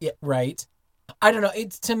 Yeah, right. I don't know.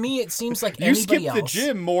 To me, it seems like you skip the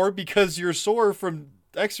gym more because you're sore from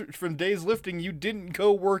days lifting. You didn't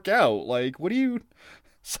go work out. Like, what do you...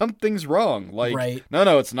 Something's wrong. Like, right.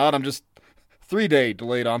 No, it's not. I'm just 3-day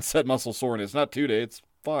delayed onset muscle soreness. Not 2-day. It's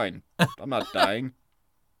fine. I'm not dying.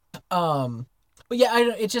 But yeah,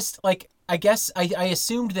 it just, like, I guess I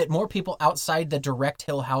assumed that more people outside the direct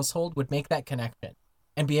Hill household would make that connection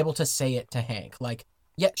and be able to say it to Hank. Like,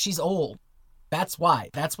 yeah, she's old. That's why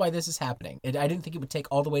this is happening. I didn't think it would take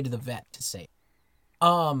all the way to the vet to say it.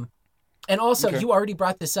 And also, You already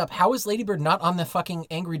brought this up. How is Ladybird not on the fucking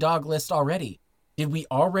angry dog list already? Did we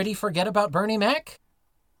already forget about Bernie Mac?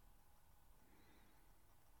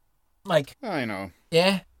 Like, I know.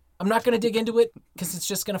 Yeah, I'm not going to dig into it because it's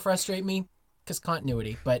just going to frustrate me because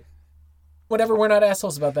continuity. But whatever, we're not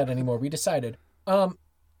assholes about that anymore. We decided.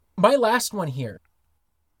 My last one here.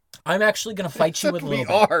 I'm actually going to fight you with a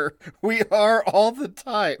little bit. We are all the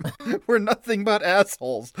time. We're nothing but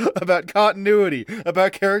assholes about continuity,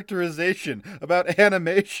 about characterization, about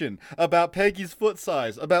animation, about Peggy's foot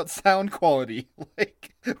size, about sound quality.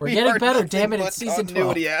 Like, we're getting better, damn it, it's season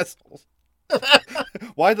 12. Assholes.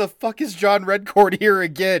 Why the fuck is John Redcord here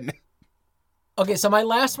again? Okay, so my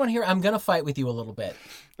last one here, I'm going to fight with you a little bit.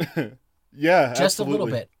 Yeah, just absolutely. A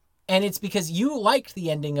little bit. And it's because you liked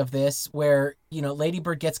the ending of this where,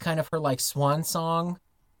 Ladybird gets kind of her like swan song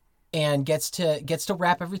and gets to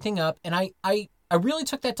wrap everything up. And I really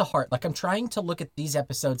took that to heart. Like, I'm trying to look at these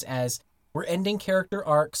episodes as we're ending character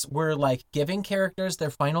arcs. We're like giving characters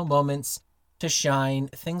their final moments to shine,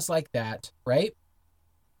 things like that. Right?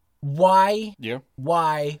 Why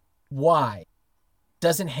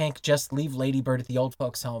doesn't Hank just leave Ladybird at the old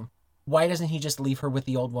folks' home? Why doesn't he just leave her with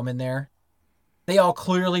the old woman there? They all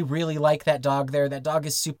clearly really like that dog there. That dog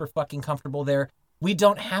is super fucking comfortable there. We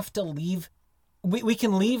don't have to leave. We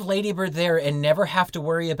can leave Ladybird there and never have to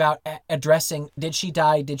worry about addressing, did she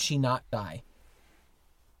die, did she not die?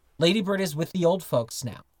 Ladybird is with the old folks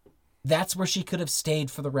now. That's where she could have stayed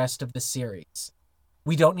for the rest of the series.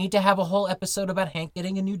 We don't need to have a whole episode about Hank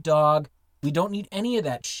getting a new dog. We don't need any of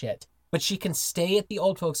that shit. But she can stay at the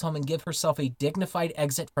old folks' home and give herself a dignified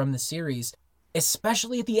exit from the series,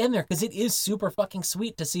 especially at the end there, because it is super fucking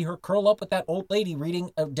sweet to see her curl up with that old lady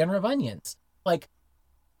reading A Dinner of Onions. Like,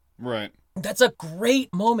 right. That's a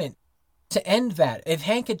great moment to end that. If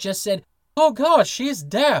Hank had just said, oh God, she's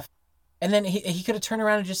deaf. And then he could have turned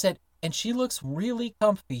around and just said, and she looks really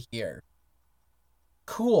comfy here.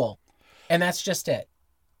 Cool. And that's just it.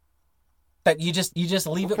 But you just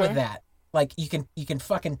leave it with that. Like, you can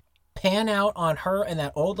fucking pan out on her in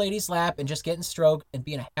that old lady's lap and just getting stroked and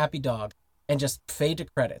being a happy dog and just fade to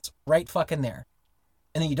credits right fucking there.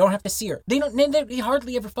 And then you don't have to see her. They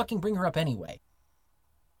hardly ever fucking bring her up anyway.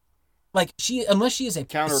 Like, unless she is a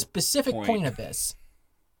specific point of this.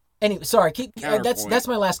 Anyway, sorry, that's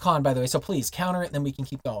my last con, by the way, so please counter it and then we can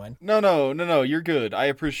keep going. No, you're good. I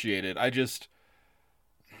appreciate it.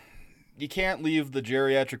 You can't leave the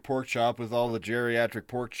geriatric pork chop with all the geriatric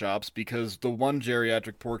pork chops because the one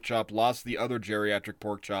geriatric pork chop lost the other geriatric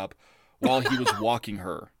pork chop while he was walking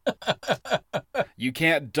her. You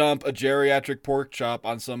can't dump a geriatric pork chop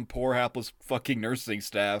on some poor hapless fucking nursing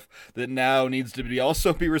staff that now needs to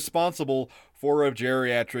be responsible for a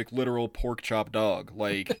geriatric literal pork chop dog.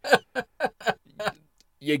 Like,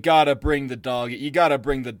 you gotta bring the dog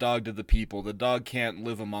to the people. The dog can't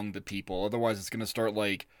live among the people. Otherwise it's gonna start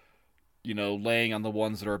laying on the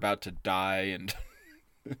ones that are about to die, and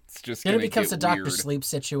it's just then gonna it becomes get a Dr. weird. Sleep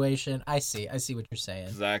situation. I see what you're saying.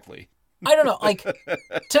 Exactly. I don't know, like,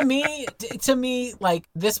 to me, like,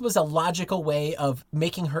 this was a logical way of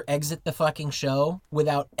making her exit the fucking show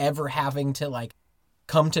without ever having to, like,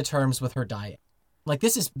 come to terms with her dying. Like,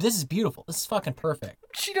 this is beautiful. This is fucking perfect.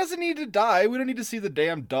 She doesn't need to die. We don't need to see the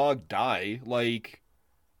damn dog die. Like,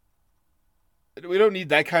 we don't need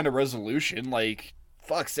that kind of resolution. Like,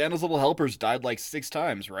 fuck, Santa's Little Helpers died like 6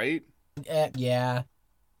 times, right? Yeah.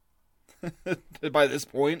 By this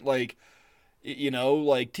point, like,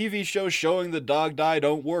 TV shows showing the dog die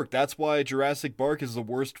don't work. That's why Jurassic Park is the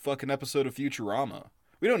worst fucking episode of Futurama.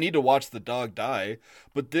 We don't need to watch the dog die,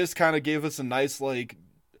 but this kind of gave us a nice, like,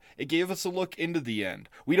 it gave us a look into the end.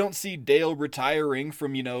 We don't see Dale retiring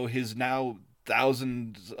from, his now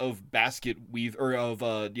thousands of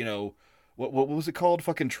what was it called?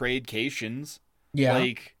 Fucking tradecations. Yeah.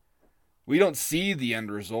 Like, We don't see the end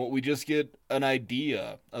result. We just get an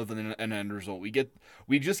idea of an end result. We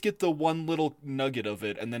just get the one little nugget of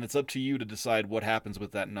it, and then it's up to you to decide what happens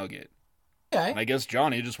with that nugget. Okay. And I guess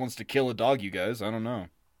Johnny just wants to kill a dog, you guys. I don't know.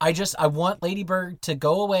 I want Lady Bird to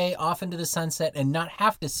go away off into the sunset and not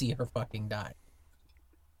have to see her fucking die.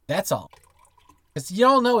 That's all. Because you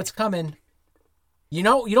all know it's coming. You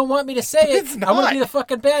know, you don't want me to say it. It's not. I want to be the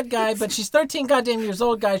fucking bad guy, but she's 13 goddamn years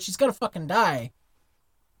old, guys. She's gonna fucking die.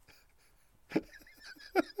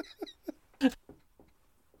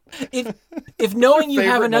 If knowing you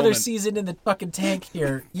have another season in the fucking tank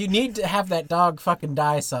here, you need to have that dog fucking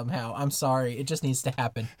die somehow. I'm sorry. It just needs to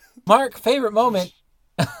happen. Mark, favorite moment.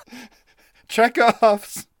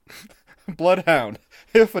 Chekhov's Bloodhound.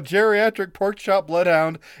 If a geriatric pork chop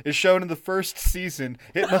bloodhound is shown in the first season,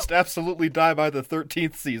 it must absolutely die by the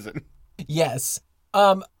 13th season. Yes.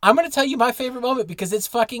 I'm going to tell you my favorite moment because it's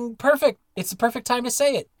fucking perfect. It's the perfect time to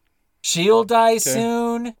say it. She'll die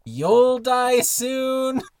soon. You'll die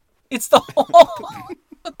soon. It's the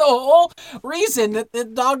whole reason that the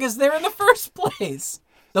dog is there in the first place.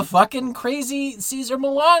 The fucking crazy Caesar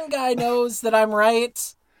Milan guy knows that I'm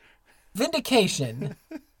right. Vindication.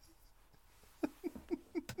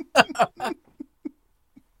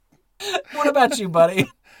 What about you, buddy?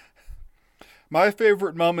 My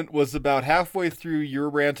favorite moment was about halfway through your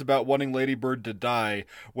rant about wanting Lady Bird to die,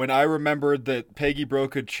 when I remembered that Peggy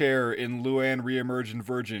broke a chair in Luann Reemergent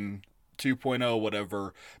Virgin 2.0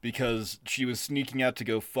 whatever, because she was sneaking out to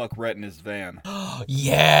go fuck Rhett in his van.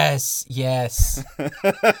 Yes.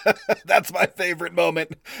 That's my favorite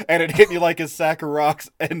moment, and it hit me like a sack of rocks,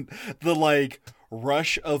 and the, like,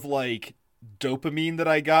 rush of, like, dopamine that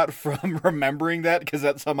I got from remembering that, because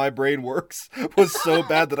that's how my brain works, was so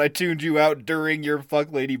bad that I tuned you out during your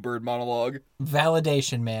fuck Lady Bird monologue.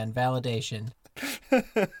 Validation, man. Validation.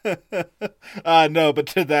 No, but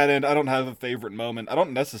to that end, I don't have a favorite moment. I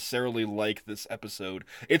don't necessarily like this episode.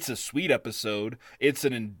 It's a sweet episode. It's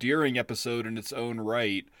an endearing episode in its own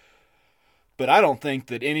right. But I don't think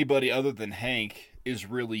that anybody other than Hank is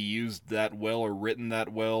really used that well or written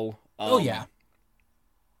that well. Oh, yeah.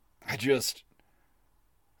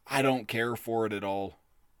 I don't care for it at all.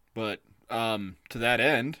 But to that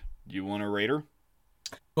end, you want to rate her?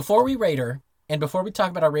 Before we rate her, and before we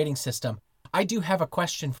talk about our rating system, I do have a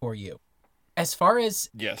question for you. As far as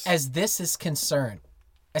this is concerned,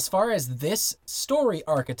 as far as this story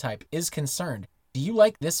archetype is concerned, do you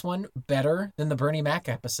like this one better than the Bernie Mac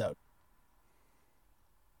episode?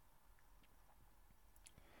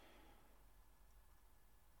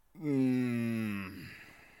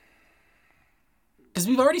 Because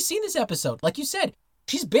we've already seen this episode. Like you said,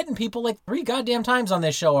 she's bitten people like 3 goddamn times on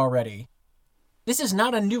this show already. This is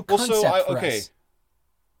not a new concept for us.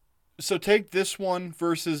 So take this one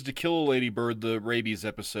versus To Kill a Lady Bird, the rabies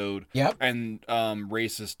episode. Yep. And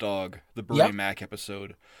Racist Dog, the Bernie Mac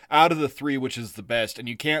episode. Out of the 3, which is the best? And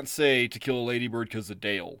you can't say To Kill a Lady Bird because of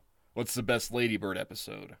Dale. What's the best Lady Bird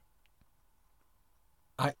episode?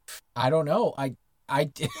 I don't know.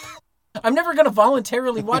 I'm never going to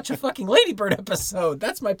voluntarily watch a fucking Lady Bird episode.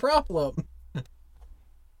 That's my problem.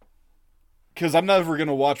 Because I'm never going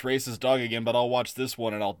to watch Racist Dog again, but I'll watch this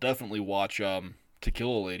one, and I'll definitely watch To Kill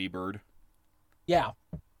a Lady Bird. Yeah.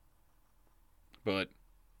 But.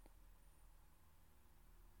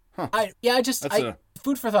 Huh.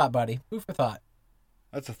 Food for thought, buddy. Food for thought.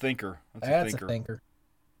 That's a thinker. That's a thinker.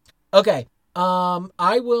 Okay.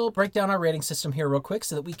 I will break down our rating system here real quick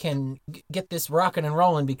so that we can get this rocking and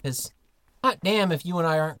rolling, because hot damn if you and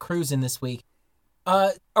I aren't cruising this week.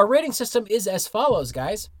 Our rating system is as follows,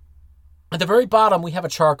 guys. At the very bottom, we have a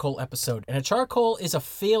charcoal episode, and a charcoal is a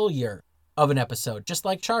failure of an episode. Just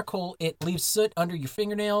like charcoal, it leaves soot under your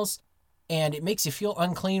fingernails, and it makes you feel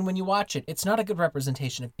unclean when you watch it. It's not a good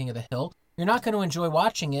representation of King of the Hill. You're not going to enjoy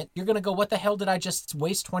watching it. You're going to go, what the hell did I just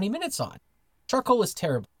waste 20 minutes on? Charcoal is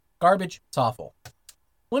terrible. Garbage. It's awful.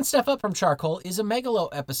 One step up from charcoal is a Megalo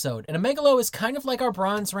episode, and a Megalo is kind of like our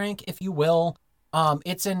bronze rank, if you will.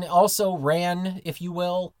 It's an also ran, if you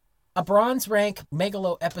will. A bronze rank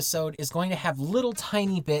Megalo episode is going to have little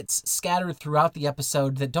tiny bits scattered throughout the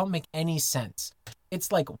episode that don't make any sense. It's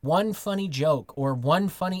like one funny joke or one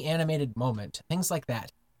funny animated moment, things like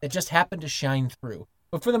that just happen to shine through.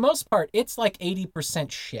 But for the most part, it's like 80%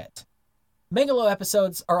 shit. Megalo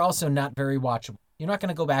episodes are also not very watchable. You're not going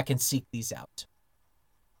to go back and seek these out.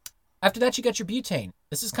 After that, you got your butane.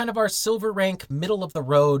 This is kind of our silver rank, middle of the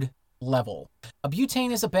road level. A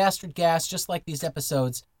butane is a bastard gas, just like these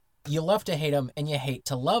episodes. You love to hate them, and you hate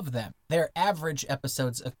to love them. They're average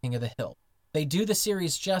episodes of King of the Hill. They do the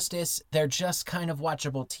series justice. They're just kind of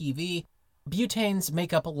watchable TV. Butanes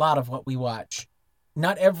make up a lot of what we watch.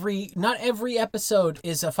 Not every episode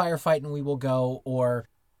is a firefight and we will go, or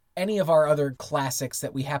any of our other classics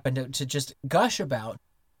that we happen to just gush about.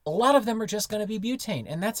 A lot of them are just going to be butane,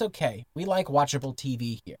 and that's okay. We like watchable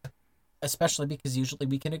TV here, especially because usually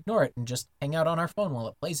we can ignore it and just hang out on our phone while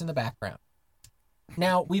it plays in the background.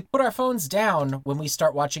 Now, we put our phones down when we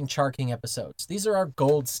start watching Char King episodes. These are our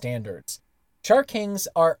gold standards. Char Kings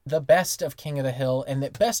are the best of King of the Hill and the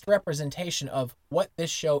best representation of what this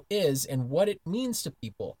show is and what it means to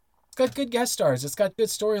people. It's got good guest stars. It's got good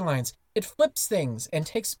storylines. It flips things and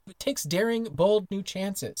takes daring, bold, new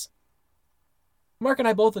chances. Mark and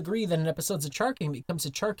I both agree that in episodes of Char King becomes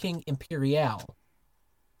a Char King Imperial.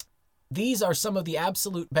 These are some of the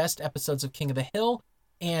absolute best episodes of King of the Hill,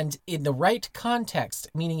 and in the right context,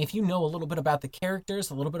 meaning if you know a little bit about the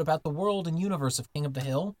characters, a little bit about the world and universe of King of the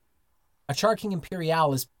Hill, a Char King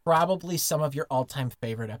Imperial is probably some of your all-time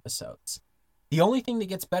favorite episodes. The only thing that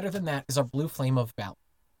gets better than that is our Blue Flame of Valor.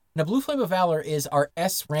 Now, Blue Flame of Valor is our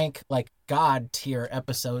S-rank, God tier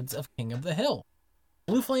episodes of King of the Hill.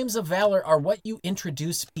 Blue Flames of Valor are what you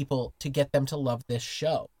introduce people to get them to love this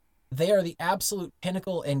show. They are the absolute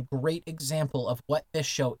pinnacle and great example of what this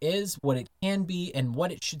show is, what it can be, and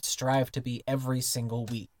what it should strive to be every single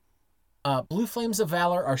week. Blue Flames of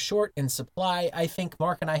Valor are short in supply. I think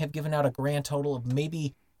Mark and I have given out a grand total of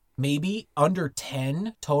maybe under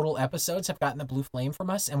 10 total episodes have gotten the Blue Flame from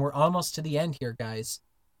us, and we're almost to the end here, guys.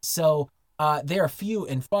 So they are few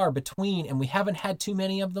and far between, and we haven't had too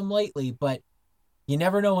many of them lately, but you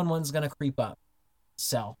never know when one's going to creep up.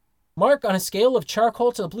 So, Mark, on a scale of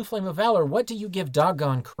charcoal to the Blue Flame of Valor, what do you give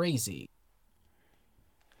Doggone Crazy?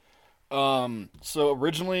 So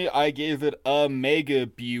originally I gave it a mega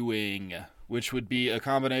buing, which would be a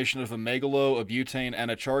combination of a megalo, a butane,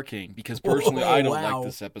 and a Char King, because personally I don't like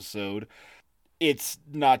this episode. It's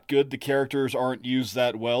not good. The characters aren't used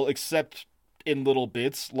that well, except in little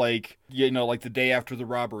bits, like the day after the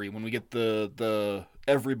robbery, when we get the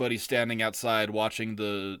everybody standing outside watching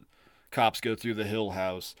the cops go through the Hill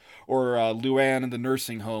House, or Luann in the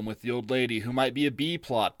nursing home with the old lady, who might be a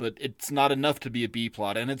B-plot, but it's not enough to be a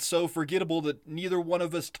B-plot, and it's so forgettable that neither one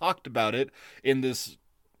of us talked about it in this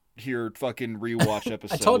here fucking rewatch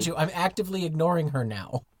episode. I told you, I'm actively ignoring her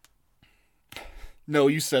now. No,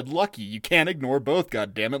 you said lucky. You can't ignore both,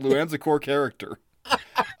 goddammit. Luann's a core character.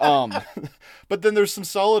 But then there's some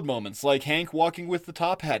solid moments, like Hank walking with the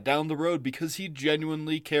top hat down the road because he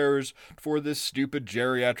genuinely cares for this stupid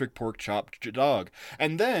geriatric pork chop dog.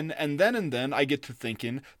 And then I get to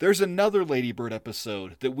thinking, there's another Ladybird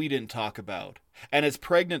episode that we didn't talk about, and it's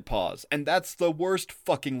Pregnant Pause, and that's the worst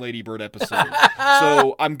fucking Ladybird episode.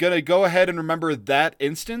 So I'm gonna go ahead and remember that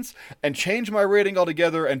instance and change my rating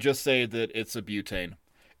altogether and just say that it's a butane.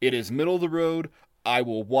 It is middle of the road. I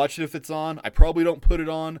will watch it if it's on. I probably don't put it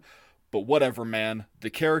on, but whatever, man.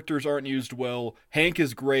 The characters aren't used well. Hank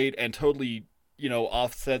is great and totally,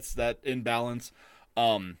 offsets that imbalance.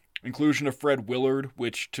 Inclusion of Fred Willard,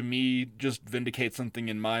 which to me just vindicates something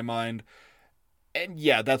in my mind. And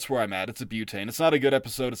yeah, that's where I'm at. It's a butane. It's not a good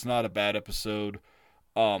episode. It's not a bad episode.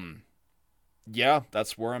 Yeah,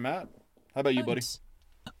 that's where I'm at. How about you, buddy?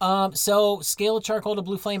 So scale of charcoal to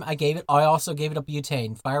Blue Flame, I also gave it a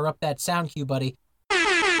butane. Fire up that sound cue, buddy.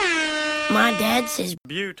 My dad says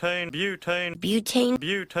butane. Butane.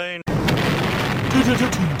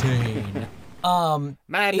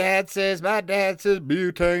 My dad says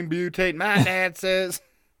butane. My dad says.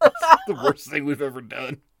 That's the worst thing we've ever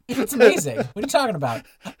done. It's amazing. What are you talking about?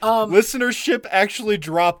 Listenership actually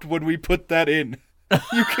dropped when we put that in.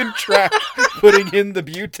 You can track putting in the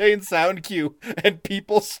butane sound cue, and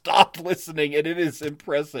people stopped listening, and it is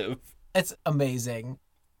impressive. It's amazing.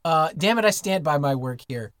 Damn it, I stand by my work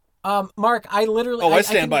here. Mark, I literally... I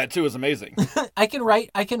stand by it too. It's amazing. I can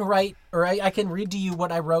read to you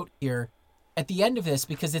what I wrote here at the end of this,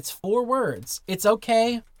 because it's 4 words. It's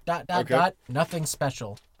okay, ... nothing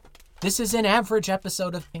special. This is an average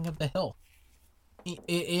episode of King of the Hill.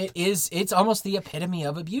 It's almost the epitome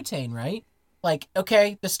of a butane, right?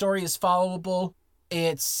 Okay, the story is followable.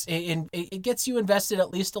 It gets you invested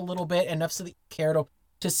at least a little bit, enough so that you care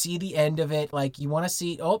to see the end of it. You want to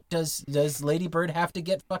see, does Lady Bird have to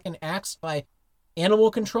get fucking axed by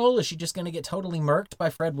animal control? Is she just going to get totally murked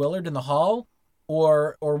by Fred Willard in the hall?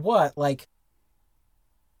 Or what?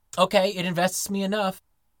 Okay, it invests me enough,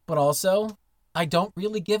 but also, I don't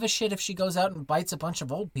really give a shit if she goes out and bites a bunch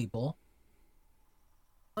of old people.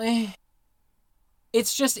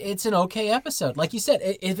 It's an okay episode. Like you said,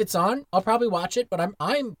 if it's on, I'll probably watch it, but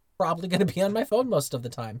I'm probably going to be on my phone most of the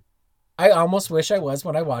time. I almost wish I was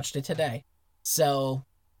when I watched it today. So,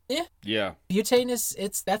 yeah.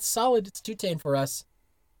 Butane that's solid. It's butane for us.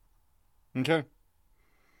 Okay.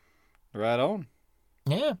 Right on.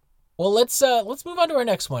 Yeah. Well, let's move on to our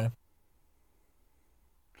next one.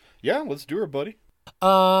 Yeah, let's do it, buddy.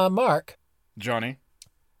 Mark. Johnny.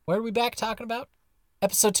 What are we back talking about?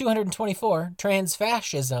 Episode 224,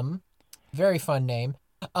 Trans-Fascism. Very fun name.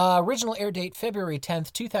 Original air date, February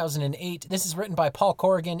 10th, 2008. This is written by Paul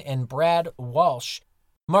Corrigan and Brad Walsh.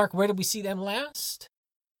 Mark, where did we see them last?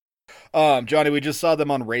 Johnny, we just saw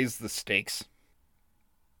them on Raise the Stakes.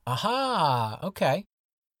 Aha, okay.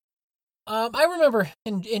 I remember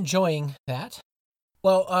enjoying that.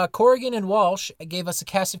 Well, Corrigan and Walsh gave us a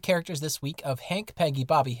cast of characters this week of Hank, Peggy,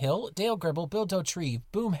 Bobby Hill, Dale Gribble, Bill Dauterive,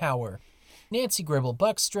 Boomhauer, Nancy Gribble,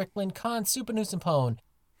 Buck Strickland, Con Supernusempone,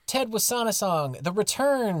 Ted Wasanasong, the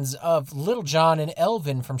returns of Little John and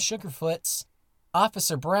Elvin from Sugarfoots,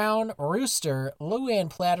 Officer Brown, Rooster, Luann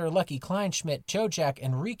Platter, Lucky Kleinschmidt, Joe Jack,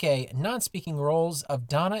 Enrique, non-speaking roles of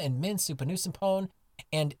Donna and Min Supernusempone,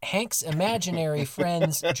 and Hank's imaginary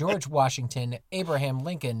friends George Washington, Abraham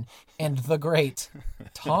Lincoln, and the great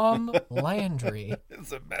Tom Landry.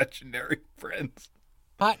 His imaginary friends.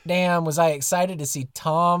 Hot damn, was I excited to see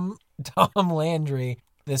Tom Landry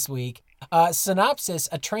this week. Synopsis: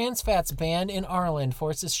 a trans fats band in Ireland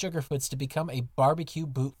forces Sugarfoots to become a barbecue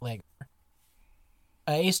bootlegger.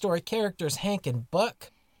 A story characters Hank and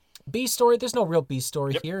Buck. B story, there's no real B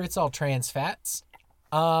story here. It's all trans fats.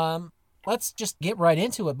 Let's just get right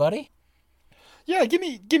into it, buddy. Yeah, give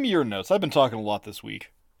me your notes. I've been talking a lot this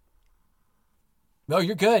week. No,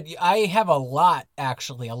 you're good. I have a lot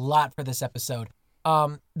for this episode.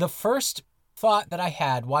 The first thought that I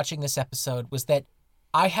had watching this episode was that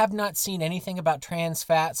I have not seen anything about trans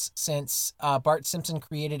fats since Bart Simpson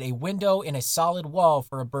created a window in a solid wall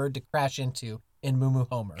for a bird to crash into in Moo Moo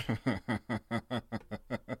Homer.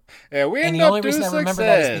 Yeah, and the only reason I remember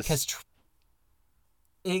that is because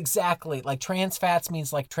exactly, like trans fats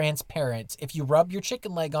means like transparent. If you rub your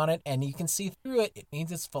chicken leg on it and you can see through it, it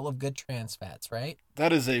means it's full of good trans fats, right?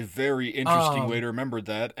 That is a very interesting way to remember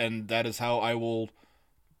that, and that is how I will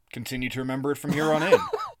continue to remember it from here on in.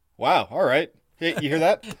 Wow, all right. Hey, you hear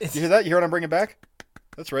that? You hear that? You hear what I'm bringing back?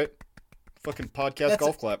 That's right. Fucking podcast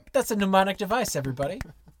golf clap. That's a mnemonic device, everybody.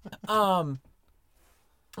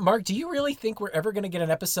 Mark, do you really think we're ever going to get an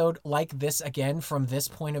episode like this again from this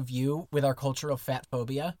point of view with our cultural fat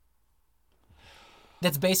phobia?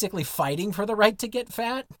 That's basically fighting for the right to get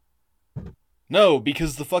fat? No,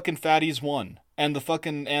 because the fucking fatties won. And the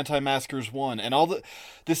fucking anti-maskers won. And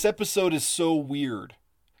this episode is so weird.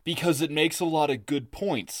 Because it makes a lot of good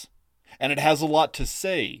points. And it has a lot to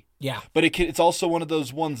say. Yeah. But it's also one of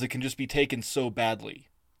those ones that can just be taken so badly.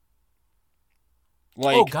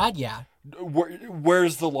 Like, oh, God, yeah.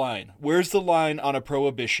 Where's the line? Where's the line on a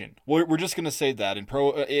prohibition? We're just gonna say that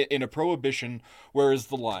in a prohibition, where is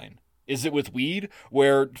the line? Is it with weed,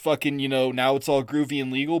 where fucking now it's all groovy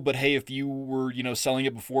and legal? But hey, if you were selling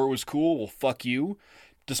it before it was cool, well, fuck you.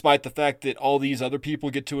 Despite the fact that all these other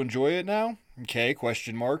people get to enjoy it now. Okay,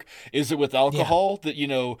 question mark. Is it with alcohol that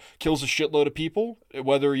kills a shitload of people,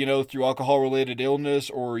 whether through alcohol-related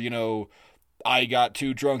illness or I got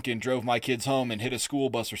too drunk and drove my kids home and hit a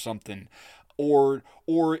school bus or something? Or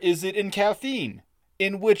is it in caffeine,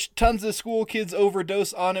 in which tons of school kids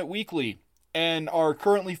overdose on it weekly and are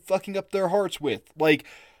currently fucking up their hearts with? Like,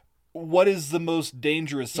 what is the most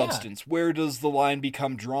dangerous substance? Yeah. Where does the line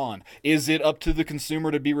become drawn? Is it up to the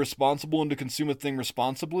consumer to be responsible and to consume a thing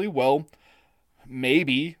responsibly? Well,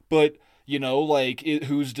 maybe, but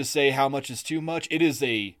who's to say how much is too much? It is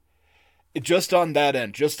just on that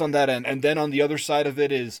end. And then on the other side of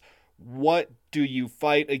it is, what do you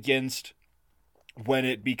fight against when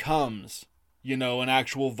it becomes, an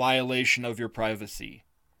actual violation of your privacy?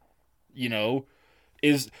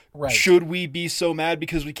 Should we be so mad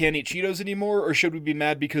because we can't eat Cheetos anymore? Or should we be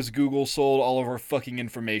mad because Google sold all of our fucking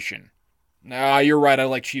information? Nah, you're right. I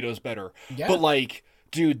like Cheetos better. Yeah. But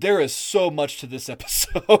dude, there is so much to this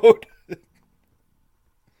episode.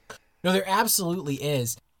 No, there absolutely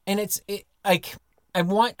is. And I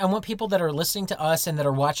want people that are listening to us and that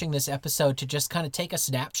are watching this episode to just kind of take a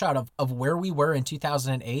snapshot of where we were in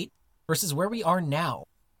 2008 versus where we are now.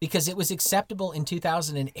 Because it was acceptable in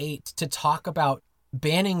 2008 to talk about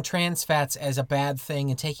banning trans fats as a bad thing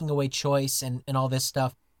and taking away choice and all this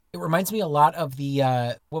stuff. It reminds me a lot of the,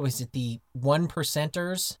 the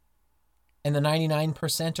 1%ers and the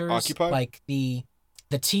 99%ers. Occupy? Like the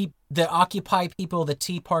Occupy people, the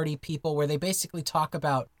Tea Party people, where they basically talk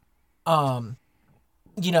about,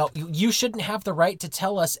 you shouldn't have the right to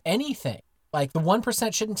tell us anything. Like, the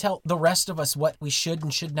 1% shouldn't tell the rest of us what we should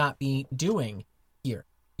and should not be doing here.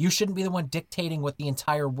 You shouldn't be the one dictating what the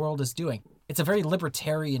entire world is doing. It's a very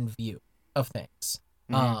libertarian view of things.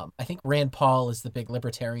 I think Rand Paul is the big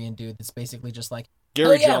libertarian dude that's basically just like,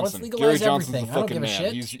 Gary yeah, Johnson. let's legalize Gary Johnson's everything. the I don't fucking give a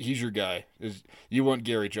man. shit. He's your guy. You want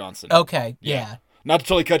Gary Johnson. Okay, yeah. Not to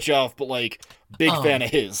totally cut you off, but like, big fan of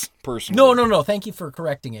his, personally. No. Thank you for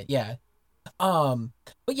correcting it. Yeah. But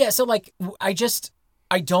yeah, so like,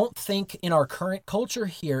 I don't think in our current culture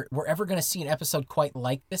here, we're ever going to see an episode quite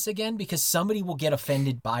like this again, because somebody will get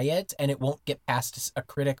offended by it and it won't get past a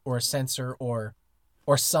critic or a censor or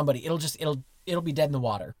somebody. It'll be dead in the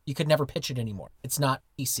water. You could never pitch it anymore. It's not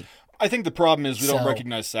PC. I think the problem is we don't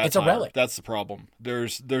recognize satire. It's a relic. That's the problem.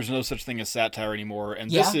 There's no such thing as satire anymore,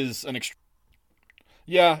 and Yeah. this is an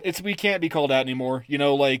we can't be called out anymore. You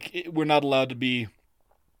know, like, we're not allowed to be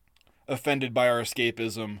offended by our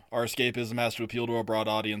escapism. Our escapism has to appeal to a broad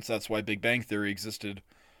audience. That's why Big Bang Theory existed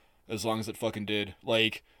as long as it fucking did.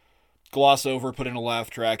 Like, gloss over, put in a laugh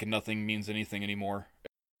track, and nothing means anything anymore.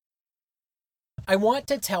 I want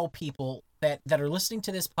to tell people that are listening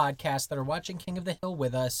to this podcast, that are watching King of the Hill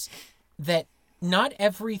with us, that not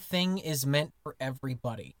everything is meant for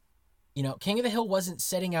everybody. You know, King of the Hill wasn't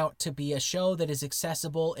setting out to be a show that is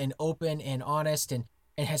accessible and open and honest and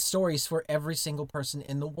has stories for every single person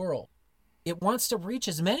in the world. It wants to reach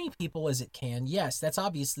as many people as it can. Yes, that's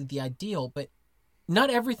obviously the ideal, but not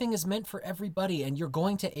everything is meant for everybody, and you're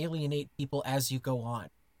going to alienate people as you go on.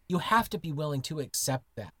 You have to be willing to accept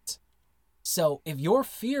that. So if your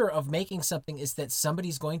fear of making something is that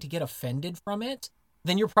somebody's going to get offended from it,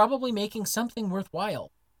 then you're probably making something worthwhile,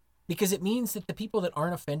 because it means that the people that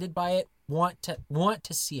aren't offended by it want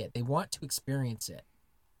to see it. They want to experience it.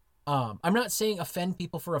 I'm not saying offend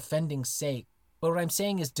people for offending's sake, but what I'm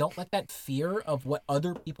saying is don't let that fear of what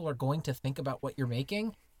other people are going to think about what you're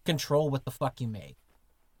making control what the fuck you make.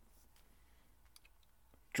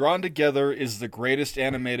 Drawn Together is the greatest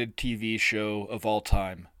animated TV show of all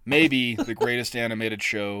time. Maybe the greatest animated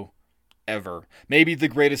show ever. Maybe the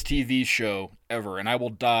greatest TV show ever. And I will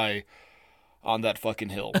die on that fucking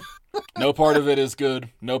hill. No part of it is good.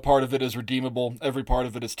 No part of it is redeemable. Every part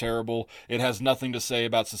of it is terrible. It has nothing to say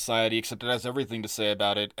about society, except it has everything to say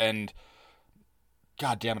about it. And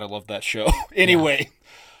God damn it, I love that show. Anyway.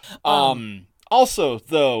 Also,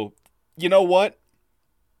 though, you know what?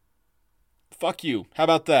 Fuck you. How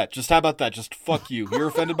about that? Just fuck you. You're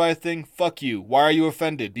offended by a thing? Fuck you. Why are you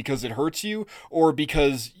offended? Because it hurts you? Or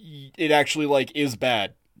because it actually, like, is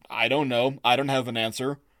bad? I don't know. I don't have an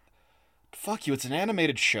answer. Fuck you. It's an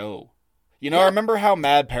animated show. You know, I remember how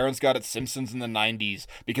mad parents got at Simpsons in the 90s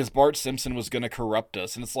because Bart Simpson was gonna corrupt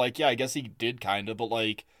us. And it's like, yeah, I guess he did kinda, but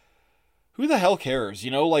like, who the hell cares? You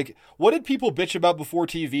know, like, what did people bitch about before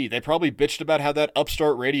TV? They probably bitched about how that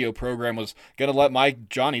upstart radio program was gonna let my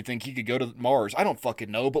Johnny think he could go to Mars. I don't fucking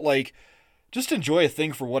know, but like, just enjoy a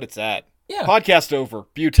thing for what it's at. Yeah. Podcast over.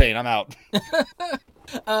 Butane, I'm out.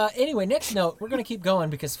 Anyway, next note, we're going to keep going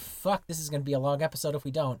because fuck, this is going to be a long episode if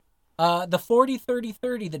we don't. The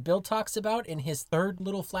 40-30-30 that Bill talks about in his third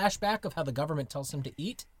little flashback of how the government tells him to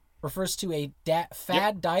eat refers to a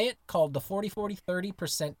fad diet called the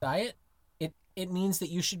 40-40-30% diet. It means that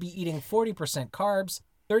you should be eating 40% carbs,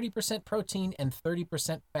 30% protein, and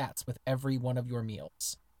 30% fats with every one of your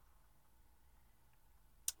meals.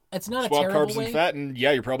 It's not Swap a terrible carbs way. and fat, and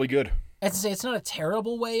yeah, you're probably good. I'd say it's not a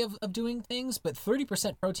terrible way of doing things, but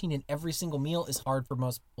 30% protein in every single meal is hard for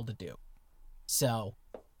most people to do. So,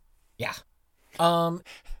 yeah.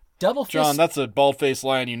 Double fist. John, that's a bald-faced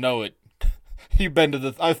lie, and you know it.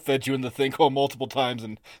 I've fed you in the thing hole multiple times,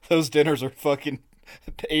 and those dinners are fucking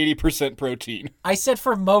 80% protein. I said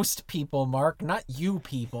for most people, Mark, not you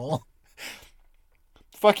people.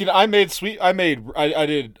 Fucking, I made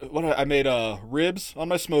ribs on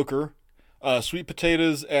my smoker, sweet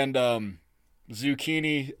potatoes and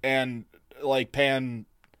zucchini and like pan.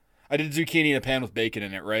 I did zucchini in a pan with bacon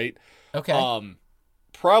in it, right? Okay.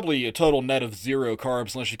 Probably a total net of 0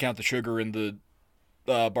 carbs unless you count the sugar in the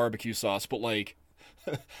barbecue sauce. But like,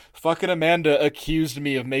 fucking Amanda accused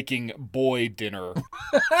me of making boy dinner,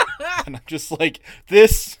 and I'm just like,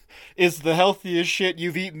 this is the healthiest shit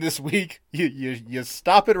you've eaten this week. You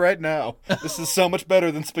stop it right now. This is so much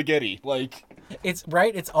better than spaghetti. Like, it's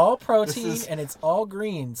right. It's all protein and it's all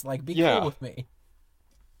greens. Like, be cool with me.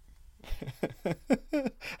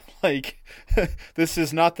 Like, this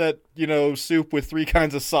is not that, soup with 3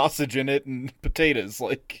 kinds of sausage in it and potatoes.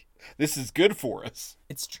 Like, this is good for us.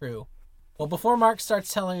 It's true. Well, before Mark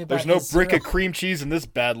starts telling me about there's no brick of cream cheese in this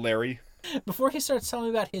bad Larry. Before he starts telling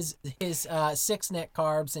me about his 6 net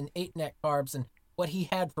carbs and 8 net carbs and what he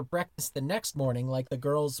had for breakfast the next morning, like the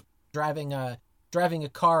girls driving a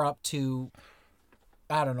car up to,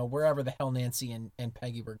 I don't know, wherever the hell Nancy and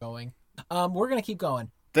Peggy were going. We're gonna keep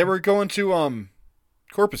going. They were going to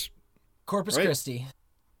Corpus Christi.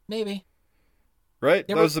 maybe. Right?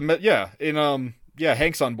 That was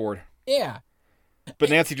Hank's on board. Yeah.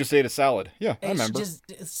 But Nancy just ate a salad. Yeah, I remember. Just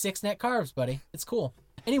 6 net carbs, buddy. It's cool.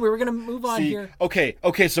 Anyway, we're gonna move on here. Okay,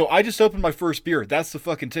 so I just opened my first beer. That's the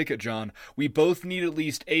fucking ticket, John. We both need at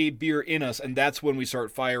least a beer in us, and that's when we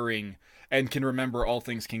start firing and can remember all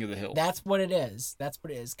things King of the Hill. That's what it is.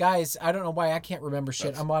 Guys, I don't know why I can't remember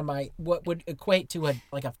shit. I'm on my, what would equate to a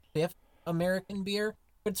 5th American beer,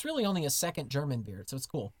 but it's really only a 2nd German beer, so it's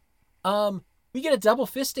cool. We get a double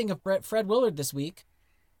fisting of Fred Willard this week.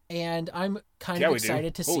 And I'm kind of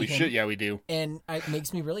excited to see him. Holy shit, yeah, we do. And it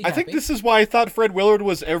makes me really happy. I think this is why I thought Fred Willard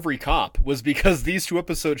was every cop, was because these 2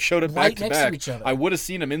 episodes showed up back to back. Each other. I would have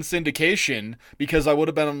seen him in syndication because I would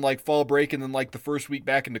have been on fall break and then the first week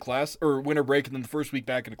back into class, or winter break and then the first week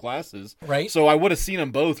back into classes. Right. So I would have seen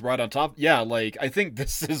them both right on top. Yeah, I think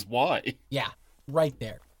this is why. Yeah, right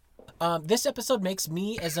there. This episode makes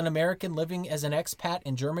me, as an American living as an expat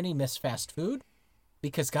in Germany, miss fast food.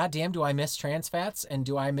 Because goddamn, do I miss trans fats, and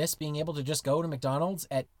do I miss being able to just go to McDonald's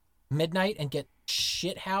at midnight and get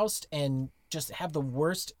shithoused and just have the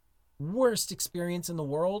worst experience in the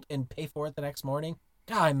world and pay for it the next morning?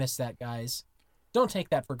 God, I miss that, guys. Don't take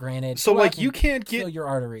that for granted. So you can't fill your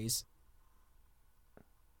arteries.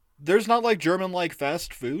 There's not German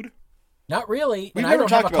fast food. Not really. We've never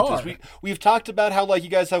talked about this. We've talked about how you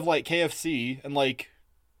guys have KFC and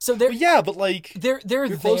So they're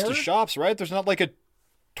you're close to shops, right? There's not a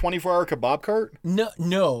 24-hour kebab cart?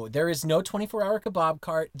 No, there is no 24-hour kebab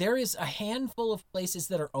cart. There is a handful of places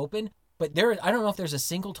that are open, but I don't know if there's a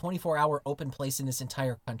single 24-hour open place in this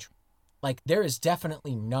entire country. There is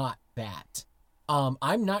definitely not that.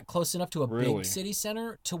 I'm not close enough to a big city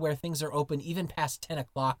center to where things are open even past 10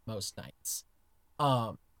 o'clock most nights.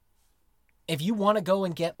 If you want to go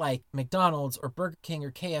and get McDonald's or Burger King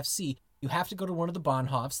or KFC, you have to go to one of the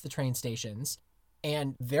Bahnhofs, the train stations,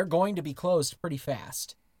 and they're going to be closed pretty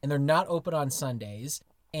fast. And they're not open on Sundays.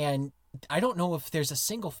 And I don't know if there's a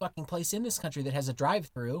single fucking place in this country that has a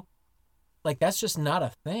drive-through. That's just not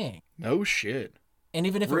a thing. No shit. And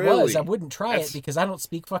even if it was, I wouldn't try it because I don't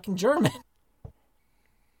speak fucking German.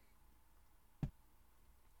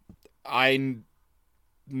 Ein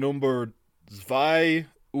Nummer 2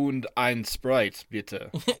 und ein Sprite, bitte.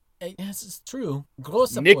 Yes, it's true.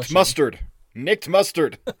 Große Nicked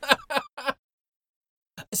mustard.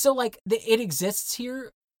 So, it exists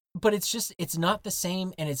here, but it's not the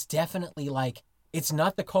same, and it's definitely, it's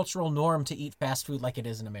not the cultural norm to eat fast food like it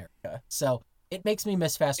is in America. So, it makes me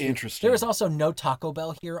miss fast food. Interesting. There is also no Taco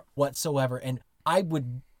Bell here whatsoever, and I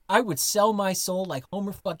would sell my soul like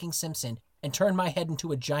Homer fucking Simpson and turn my head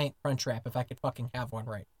into a giant Crunchwrap if I could fucking have one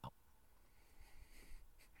right now.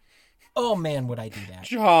 Oh, man, would I do that.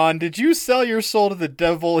 John, did you sell your soul to the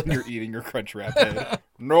devil and you're eating your Crunchwrap head?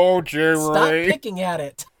 No, Jerry. Stop picking at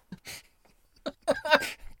it.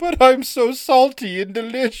 But I'm so salty and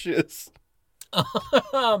delicious.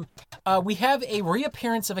 We have a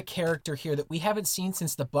reappearance of a character here that we haven't seen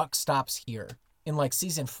since the buck stops here in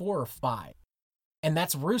season 4 or 5. And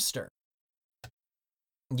that's Rooster.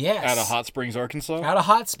 Yes. Out of Hot Springs, Arkansas? Out of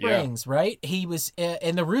Hot Springs, yeah. Right? He was,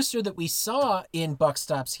 and the Rooster that we saw in Buck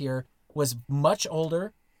Stops here was much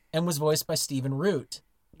older and was voiced by Stephen Root.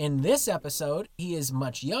 In this episode, he is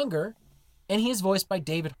much younger, and he is voiced by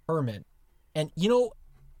David Herman. And,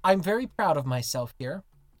 I'm very proud of myself here.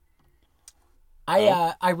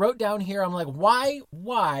 I wrote down here, I'm like, why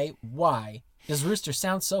does Rooster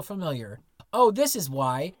sound so familiar? Oh, this is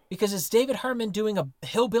why. Because it's David Herman doing a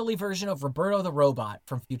hillbilly version of Roberto the Robot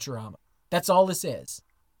from Futurama. That's all this is.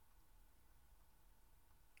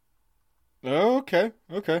 Okay.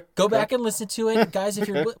 Go back and listen to it. Guys, if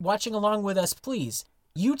you're watching along with us, please,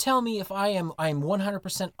 you tell me if I'm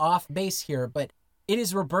 100% off base here, but it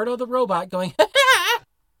is Roberto the Robot going,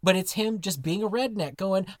 but it's him just being a redneck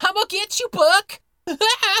going, I'm gonna get you, Buck.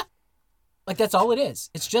 That's all it is.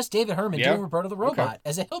 It's just David Herman doing Roberto the Robot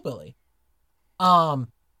as a hillbilly. We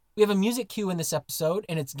have a music cue in this episode,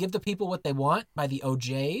 and it's Give the People What They Want by the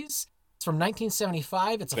OJs. It's from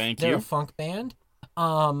 1975. They're a funk band.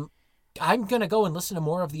 I'm going to go and listen to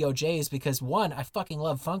more of the OJs because, one, I fucking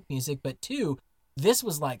love funk music, but two, this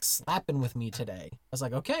was slapping with me today. I was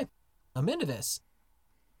like, okay, I'm into this.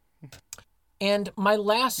 And my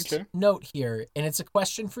last note here, and it's a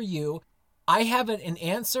question for you. I have an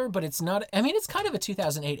answer, but it's not, it's kind of a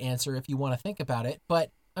 2008 answer if you want to think about it,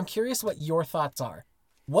 but I'm curious what your thoughts are.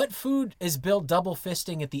 What food is Bill double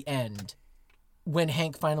fisting at the end when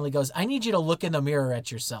Hank finally goes, I need you to look in the mirror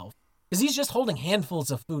at yourself? Because he's just holding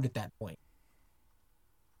handfuls of food at that point.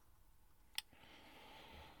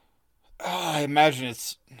 I imagine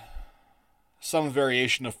it's some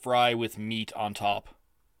variation of fry with meat on top.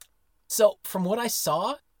 So from what I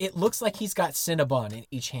saw, it looks like he's got Cinnabon in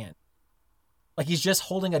each hand. Like he's just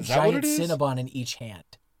holding a giant Cinnabon in each hand.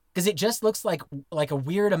 Because it just looks like a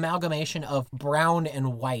weird amalgamation of brown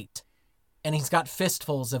and white. And he's got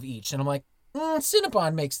fistfuls of each. And I'm like,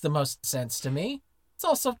 Cinnabon makes the most sense to me. It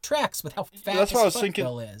also tracks with how fat his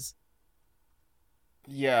footbill is.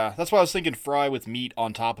 Yeah, that's why I was thinking fry with meat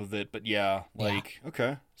on top of it. But yeah,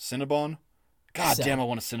 okay, Cinnabon. God damn, I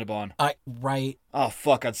want a Cinnabon. Right. Oh,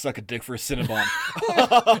 fuck, I'd suck a dick for a Cinnabon.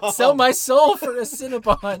 Sell my soul for a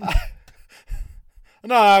Cinnabon.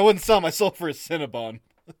 No, I wouldn't sell my soul for a Cinnabon.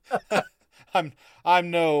 I'm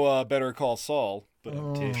no Better Call Saul, but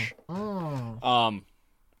I'm Tish.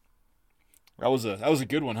 That was a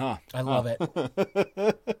good one, huh? I love it.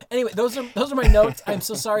 Anyway, those are my notes. I'm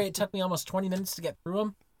so sorry it took me almost 20 minutes to get through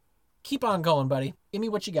them. Keep on going, buddy. Give me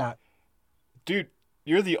what you got. Dude,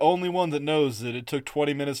 you're the only one that knows that it took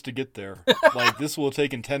 20 minutes to get there. Like, this will have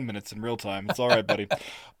taken 10 minutes in real time. It's all right, buddy.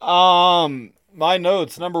 My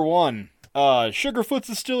notes, number 1. Sugarfoots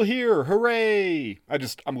is still here. Hooray!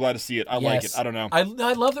 I'm glad to see it. I like it. I don't know. I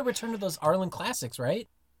love the return of those Arlen classics, right?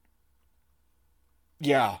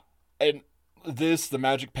 Yeah. And the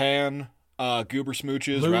Magic Pan, Goober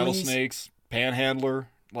Smooches, Louis. Rattlesnakes, Panhandler,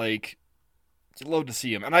 like, I'd love to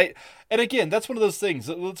see him. And again, that's one of those things.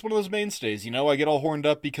 It's one of those mainstays, you know? I get all horned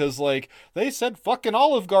up because, like, they said fucking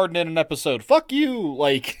Olive Garden in an episode. Fuck you!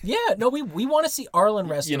 Like... Yeah, no, we want to see Arlen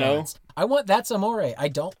restaurants. You know? I want That's Amore. I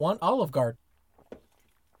don't want Olive Garden.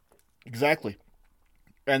 Exactly.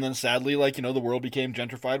 And then sadly, like, you know, the world became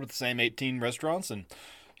gentrified with the same 18 restaurants, and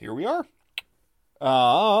here we are.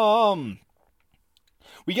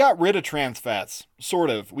 We got rid of trans fats, sort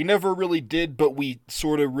of. We never really did, but we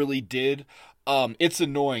sort of really did. It's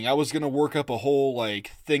annoying. I was going to work up a whole,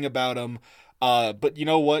 like, thing about them. But you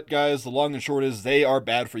know what, guys? The long and short is they are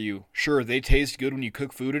bad for you. Sure, they taste good when you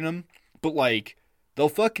cook food in them, but, like, they'll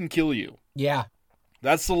fucking kill you. Yeah.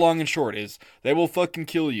 That's the long and short is they will fucking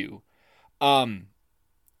kill you.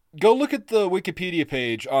 Go look at the Wikipedia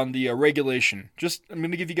page on the regulation. I'm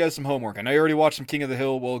going to give you guys some homework. I know you already watched some King of the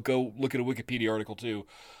Hill. Well, go look at a Wikipedia article, too.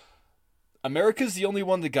 America's the only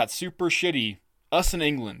one that got super shitty. Us and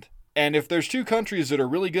England. And if there's two countries that are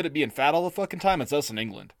really good at being fat all the fucking time, it's us and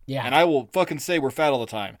England. Yeah. And I will fucking say we're fat all the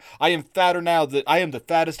time. I am fatter now that I am the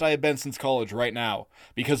fattest I have been since college right now.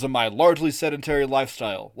 Because of my largely sedentary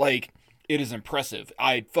lifestyle. Like, it is impressive.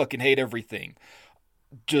 I fucking hate everything.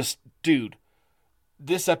 Just, dude.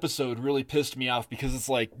 This episode really pissed me off because it's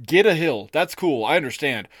like, get a hill. That's cool. I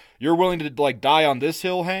understand. You're willing to, like, die on this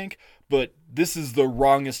hill, Hank, but this is the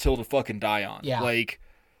wrongest hill to fucking die on. Yeah. Like,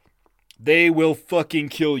 they will fucking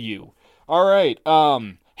kill you. All right.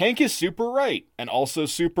 Hank is super right and also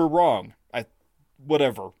super wrong.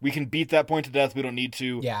 Whatever. We can beat that point to death. We don't need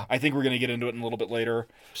to. Yeah. I think we're going to get into it in a little bit later.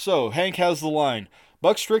 So, Hank has the line,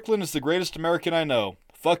 Buck Strickland is the greatest American I know.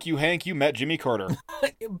 Fuck you, Hank. You met Jimmy Carter.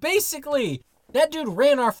 Basically... That dude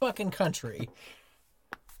ran our fucking country.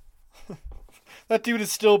 That dude is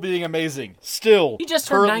still being amazing. Still. He just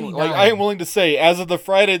turned 99. Like, I am willing to say, as of the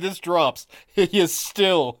Friday this drops, he is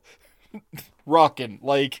still rocking.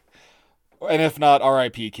 Like, and if not,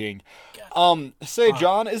 R.I.P. King. John,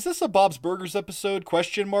 is this a Bob's Burgers episode? ?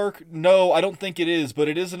 No, I don't think it is, but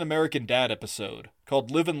it is an American Dad episode called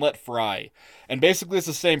Live and Let Fry. And basically it's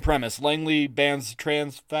the same premise. Langley bans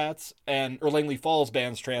trans fats, or Langley Falls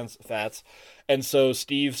bans trans fats. And so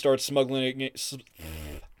Steve starts smuggling it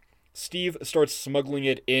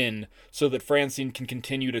in so that Francine can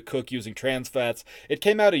continue to cook using trans fats. It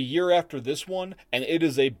came out a year after this one, and it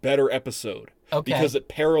is a better episode. Okay. Because it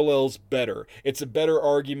parallels better. It's a better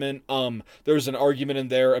argument. There's an argument in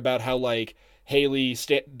there about how, like, Haley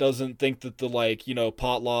doesn't think that the, like, you know,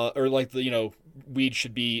 pot law, or, like, the, you know, weed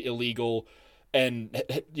should be illegal. And,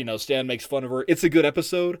 you know, Stan makes fun of her. It's a good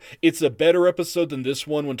episode. It's a better episode than this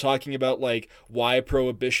one when talking about, like, why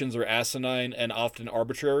prohibitions are asinine and often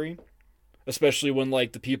arbitrary. Especially when,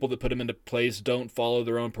 like, the people that put them into place don't follow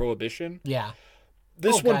their own prohibition. Yeah.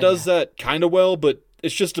 This one does that kind of well, but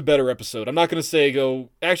it's just a better episode. I'm not going to say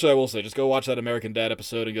actually I will say, just go watch that American Dad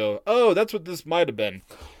episode and go, oh, that's what this might have been.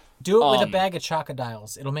 Do it with a bag of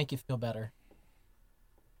Chocodiles. It'll make you feel better.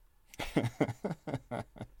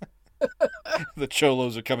 The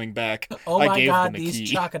Cholos are coming back. Oh my God,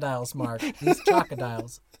 these Chocodiles, Mark. These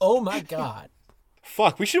Chocodiles. Oh my God.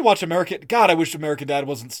 Fuck, we should watch God, I wish American Dad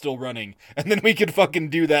wasn't still running. And then we could fucking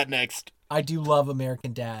do that next. I do love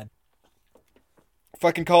American Dad.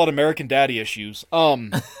 Fucking call it American Daddy issues.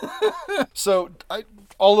 So,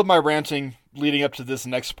 all of my ranting leading up to this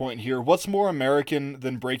next point here, what's more American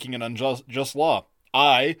than breaking an unjust law?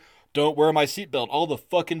 I don't wear my seatbelt all the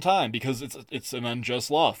fucking time because it's an unjust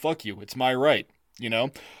law. Fuck you. It's my right, you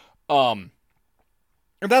know? And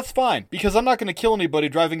that's fine, because I'm not going to kill anybody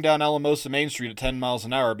driving down Alamosa Main Street at 10 miles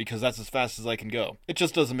an hour because that's as fast as I can go. It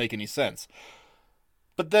just doesn't make any sense.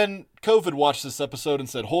 But then COVID watched this episode and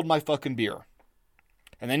said, hold my fucking beer.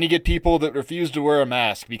 And then you get people that refuse to wear a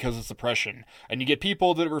mask because it's oppression. And you get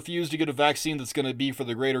people that refuse to get a vaccine that's going to be for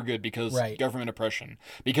the greater good because government oppression.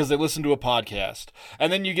 Because they listen to a podcast.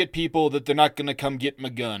 And then you get people that they're not going to come get my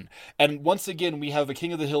gun. And once again, we have a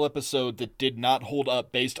King of the Hill episode that did not hold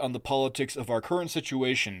up based on the politics of our current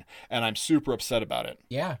situation. And I'm super upset about it.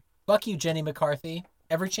 Yeah. Fuck you, Jenny McCarthy.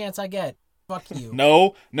 Every chance I get. Fuck you.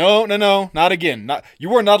 No. Not again.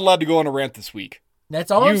 You are not allowed to go on a rant this week. That's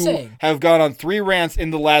all I'm saying. You have gone on 3 rants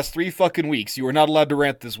in the last 3 fucking weeks. You are not allowed to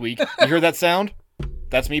rant this week. You hear that sound?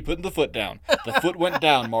 That's me putting the foot down. The foot went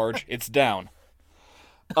down, Marge. It's down.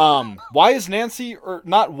 Why is Nancy, or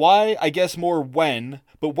not why, I guess more when,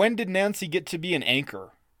 but when did Nancy get to be an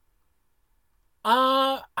anchor?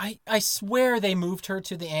 I swear they moved her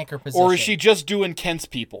to the anchor position. Or is she just doing Kent's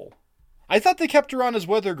people? I thought they kept her on as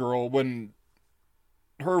weather girl when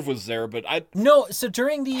Herv was there, but no. So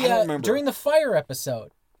during the fire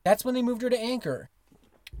episode, that's when they moved her to anchor.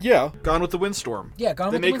 Yeah, Gone with the Windstorm. Yeah,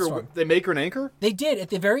 Gone with the Windstorm. They make her an anchor? They did. At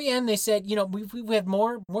the very end, they said, we had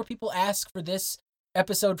more people ask for this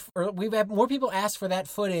episode, or we've had more people ask for that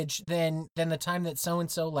footage than the time that so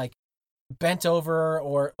and so like bent over,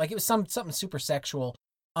 or like it was something super sexual.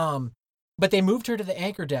 But they moved her to the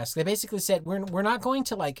anchor desk. They basically said, we're not going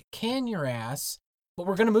to like can your ass, but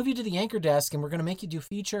we're going to move you to the anchor desk and we're going to make you do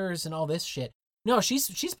features and all this shit. No,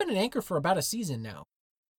 she's been an anchor for about a season now.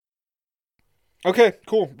 Okay,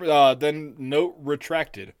 cool. Then note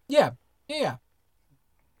retracted. Yeah.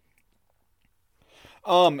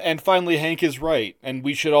 And finally, Hank is right, and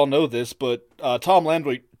we should all know this, but Tom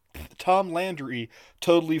Landry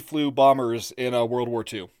totally flew bombers in World War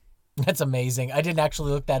II. That's amazing. I didn't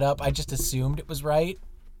actually look that up. I just assumed it was right.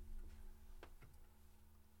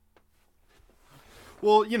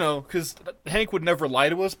 Well, because Hank would never lie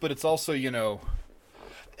to us, but it's also,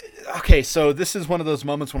 Okay, so this is one of those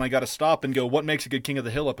moments when I gotta stop and go, what makes a good King of the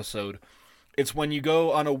Hill episode? It's when you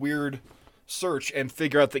go on a weird search and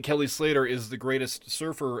figure out that Kelly Slater is the greatest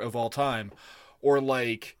surfer of all time. Or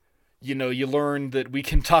like, you learn that we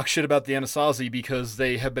can talk shit about the Anasazi because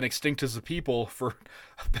they have been extinct as a people for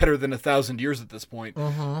better than 1,000 years at this point.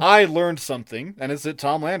 Mm-hmm. I learned something, and it's that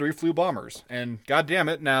Tom Landry flew bombers. And goddamn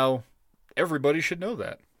it, now everybody should know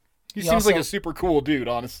that. He seems like a super cool dude,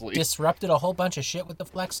 honestly. Disrupted a whole bunch of shit with the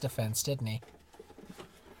flex defense, didn't he?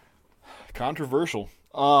 Controversial.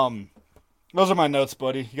 Those are my notes,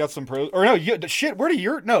 buddy. You got some pros? Or no, shit, where do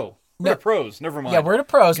your... No. We're to pros. Never mind. Yeah, we're to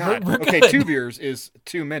pros. We're okay, good. 2 beers is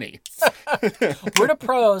too many. We're to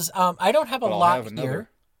pros. I don't have a lot here.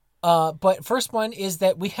 But first one is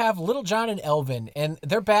that we have Little John and Elvin, and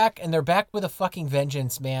they're back with a fucking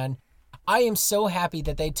vengeance, man. I am so happy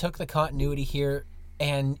that they took the continuity here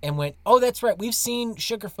and went, oh, that's right, we've seen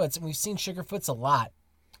Sugarfoots, and we've seen Sugarfoots a lot.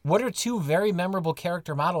 What are 2 very memorable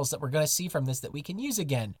character models that we're going to see from this that we can use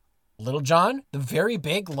again? Little John, the very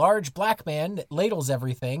big, large black man that ladles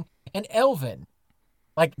everything, and Elvin,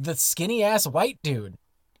 like the skinny-ass white dude.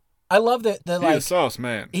 I love that. He's a sauce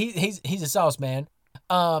man. He's a sauce man.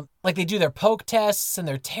 Like they do their poke tests and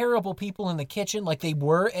they're terrible people in the kitchen like they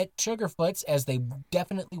were at Sugarfoots, as they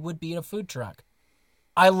definitely would be at a food truck.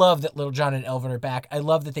 I love that Little John and Elvin are back. I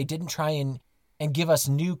love that they didn't try and give us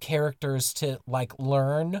new characters to like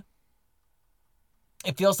learn.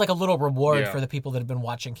 It feels like a little reward for the people that have been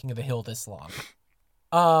watching King of the Hill this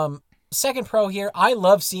long. Second pro here, I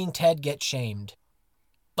love seeing Ted get shamed.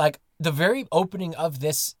 Like the very opening of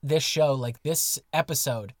this show, like this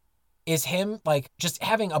episode, is him like just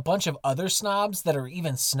having a bunch of other snobs that are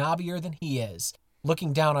even snobbier than he is,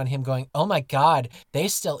 looking down on him going, oh my God, they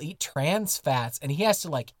still eat trans fats. And he has to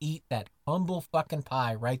like eat that humble fucking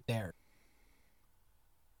pie right there.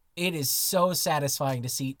 It is so satisfying to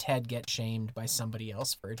see Ted get shamed by somebody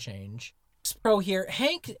else for a change. Next pro here,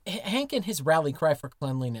 Hank and his rally cry for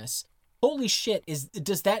cleanliness. Holy shit,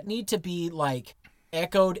 does that need to be like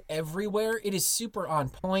echoed everywhere? It is super on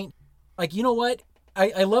point. Like, you know what?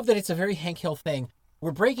 I love that it's a very Hank Hill thing.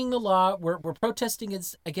 We're breaking the law. We're protesting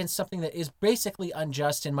against something that is basically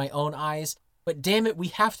unjust in my own eyes. But damn it, we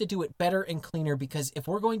have to do it better and cleaner, because if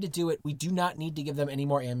we're going to do it, we do not need to give them any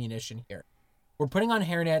more ammunition here. We're putting on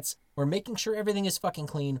hairnets. We're making sure everything is fucking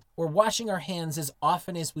clean. We're washing our hands as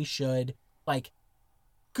often as we should. Like,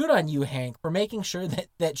 good on you, Hank, for making sure that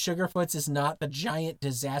Sugarfoots is not the giant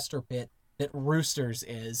disaster pit that Roosters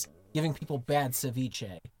is, giving people bad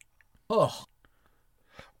ceviche. Oh.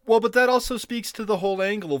 Well, but that also speaks to the whole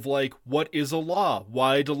angle of, like, what is a law?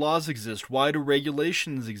 Why do laws exist? Why do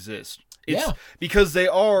regulations exist? It's because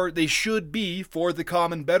they should be for the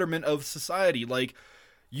common betterment of society. Like,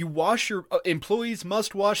 your employees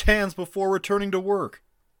must wash hands before returning to work.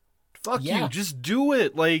 Fuck you, just do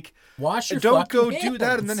it. Like, wash your don't go hands. do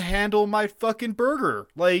that and then handle my fucking burger.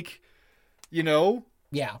 Like,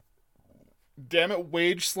 Yeah. Damn it,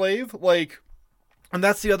 wage slave. Like, and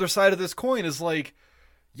that's the other side of this coin is like,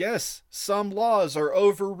 yes, some laws are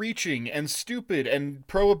overreaching and stupid and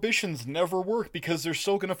prohibitions never work because they're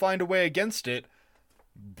still going to find a way against it.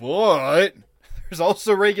 But there's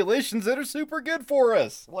also regulations that are super good for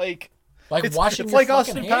us. Like washing it's your like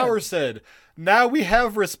Austin hands. Powers said, now we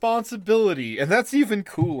have responsibility, and that's even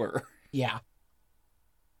cooler. Yeah.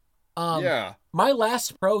 Yeah. My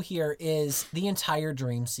last pro here is the entire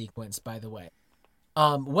dream sequence, by the way.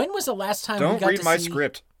 When was the last time we got to see... Don't read my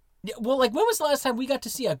script. Well, like, when was the last time we got to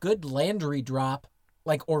see a good Landry drop,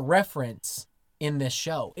 like, or reference in this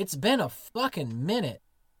show? It's been a fucking minute.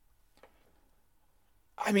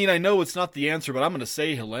 I mean, I know it's not the answer, but I'm going to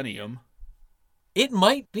say Helenium. It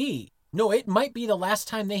might be. No, it might be the last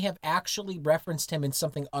time they have actually referenced him in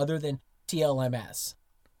something other than TLMS.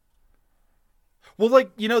 Well,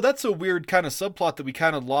 like, that's a weird kind of subplot that we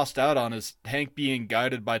kind of lost out on, is Hank being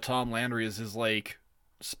guided by Tom Landry as his, like,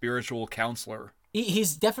 spiritual counselor.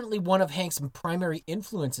 He's definitely one of Hank's primary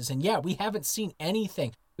influences. And yeah, we haven't seen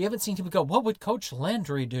anything. We haven't seen him go, what would Coach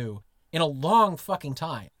Landry do? In a long fucking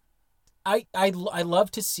time. I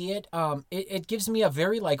love to see it. It gives me a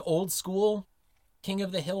very, like, old school King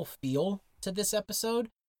of the Hill feel to this episode.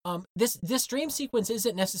 This dream sequence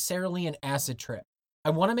isn't necessarily an acid trip. I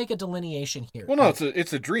want to make a delineation here. Well, no,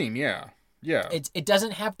 it's a dream, yeah. Yeah. It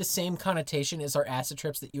doesn't have the same connotation as our acid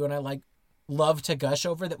trips that you and I love to gush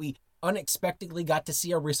over, that we unexpectedly got to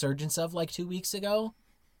see a resurgence of like 2 weeks ago.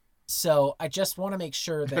 So I just want to make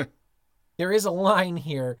sure that there is a line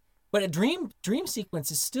here. But a dream sequence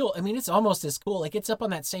is still, I mean, it's almost as cool. Like, it's up on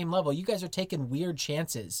that same level. You guys are taking weird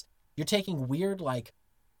chances. You're taking weird, like,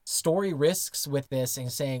 story risks with this and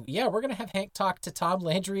saying, yeah, we're going to have Hank talk to Tom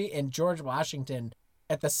Landry and George Washington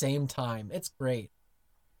at the same time. It's great.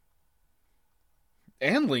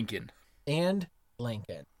 And Lincoln.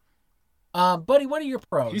 Buddy, what are your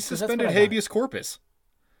pros? He suspended habeas corpus.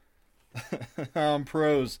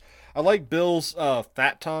 Pros. I like Bill's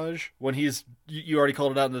fat-tage when he's, you already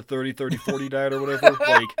called it out in the 30-30-40 diet or whatever.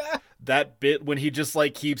 Like, that bit when he just,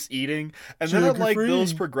 like, keeps eating. And then I like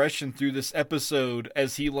Bill's progression through this episode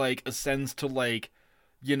as he, like, ascends to, like,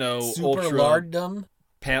 Super ultra lardum.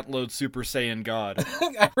 Pantload Super Saiyan God.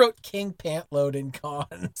 I wrote King Pantload in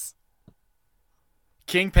cons.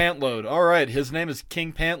 King Pantload. All right, his name is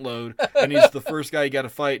King Pantload, and he's the first guy you got to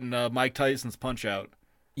fight in Mike Tyson's Punch-Out.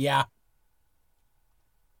 Yeah.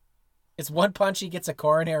 It's one punch, he gets a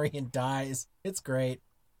coronary and dies. It's great.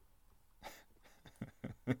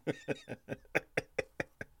 Been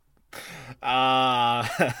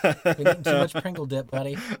eating too much Pringle dip,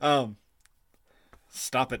 buddy.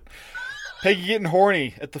 Stop it. Peggy getting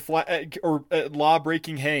horny at at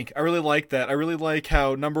law-breaking Hank. I really like that. I really like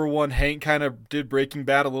how, number one, Hank kind of did Breaking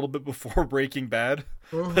Bad a little bit before Breaking Bad.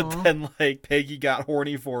 Mm-hmm. But then, like, Peggy got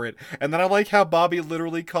horny for it. And then I like how Bobby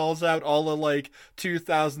literally calls out all of, like,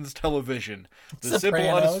 2000s television. The simple,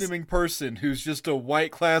 unassuming person who's just a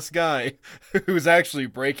white-class guy who's actually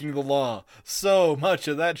breaking the law. So much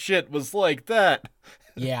of that shit was like that.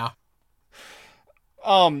 Yeah.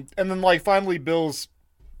 And then, like, finally Bill's...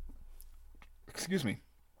 Excuse me.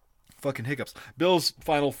 Fucking hiccups. Bill's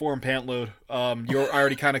final form Pantload. I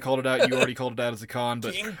already kind of called it out. You already called it out as a con,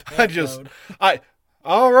 but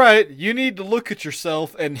all right, you need to look at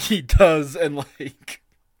yourself, and he does, and like,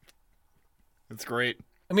 it's great.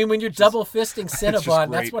 I mean, when you're double fisting Cinnabon,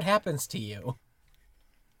 that's what happens to you.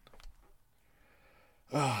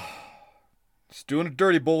 Just doing a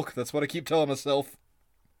dirty bulk. That's what I keep telling myself.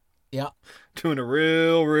 Yeah. Doing a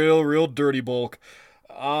real dirty bulk.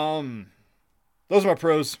 Those are my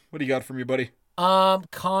pros. What do you got for me, buddy?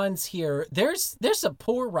 Cons here. There's a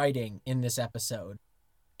poor writing in this episode.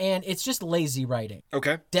 And it's just lazy writing.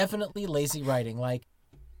 Okay. Definitely lazy writing. Like,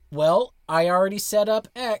 well, I already set up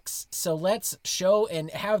X, so let's show and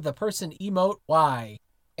have the person emote Y.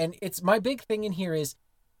 And it's my big thing in here is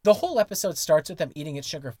the whole episode starts with them eating at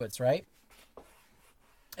Sugarfoot's, right?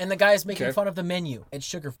 And the guy is making fun of the menu at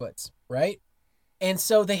Sugarfoot's, right? And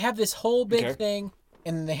so they have this whole big thing,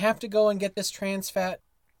 and they have to go and get this trans fat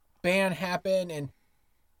ban happen, and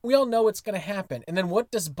we all know what's going to happen. And then what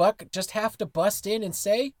does Buck just have to bust in and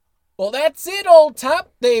say? Well, that's it, old top.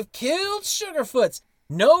 They've killed Sugarfoot's.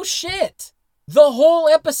 No shit. The whole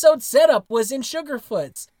episode setup was in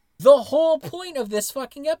Sugarfoot's. The whole point of this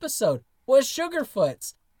fucking episode was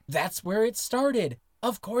Sugarfoots. That's where it started.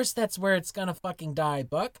 Of course that's where it's gonna fucking die,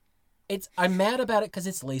 Buck. I'm mad about it because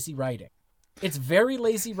it's lazy writing. It's very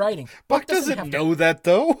lazy writing. Buck doesn't know that,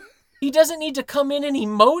 though. He doesn't need to come in and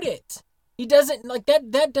emote it. He doesn't, like,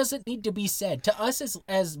 that doesn't need to be said. To us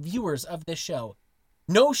as viewers of this show,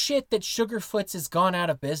 no shit that Sugarfoots has gone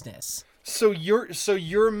out of business. So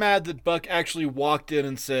you're mad that Buck actually walked in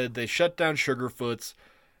and said they shut down Sugarfoots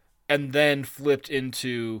and then flipped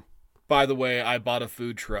into, by the way, I bought a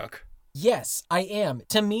food truck. Yes, I am.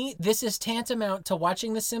 To me, this is tantamount to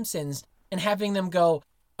watching The Simpsons and having them go,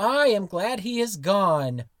 I am glad he is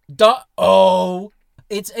gone.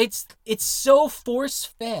 It's so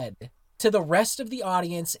force-fed to the rest of the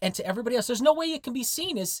audience and to everybody else. There's no way it can be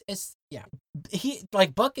seen as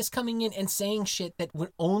Buck is coming in and saying shit that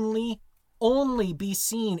would only be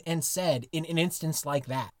seen and said in an instance like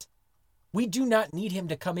that. We do not need him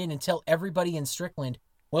to come in and tell everybody in Strickland,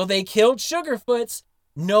 well, they killed Sugarfoots.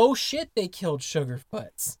 No shit, they killed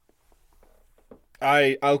Sugarfoots.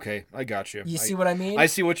 I got you. You see what I mean? I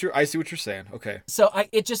see what you're saying. Okay. So I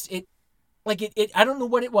don't know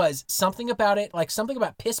what it was. Something about it, like something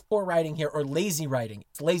about piss poor writing here or lazy writing.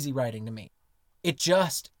 It's lazy writing to me. It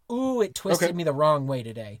twisted me the wrong way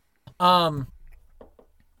today.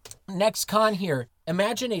 Next con here.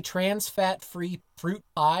 Imagine a trans fat free fruit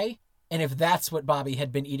pie, and if that's what Bobby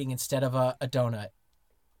had been eating instead of a donut.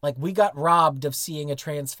 Like, we got robbed of seeing a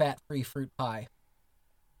trans fat free fruit pie.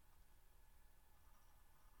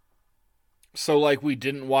 So, like, we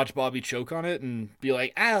didn't watch Bobby choke on it and be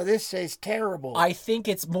like, "Oh, this is terrible." I think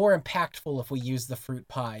it's more impactful if we use the fruit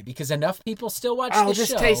pie because enough people still watch this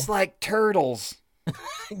show. This tastes like turtles.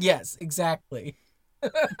 Yes, exactly.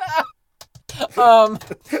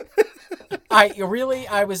 I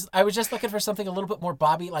was just looking for something a little bit more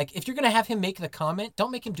Bobby. Like, if you're gonna have him make the comment,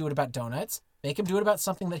 don't make him do it about donuts. Make him do it about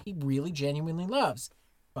something that he really genuinely loves.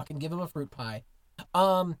 Fucking give him a fruit pie.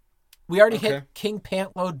 We already hit King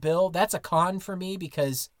Pantload Bill. That's a con for me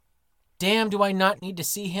because damn, do I not need to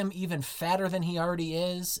see him even fatter than he already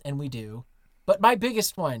is? And we do. But my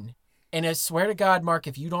biggest one, and I swear to God, Mark,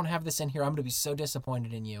 if you don't have this in here, I'm going to be so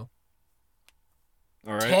disappointed in you.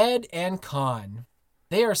 All right. Ted and Con.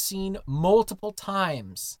 They are seen multiple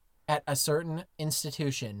times at a certain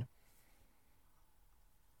institution.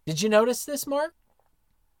 Did you notice this, Mark?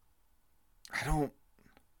 I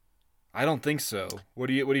don't think so. What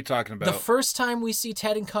are you talking about? The first time we see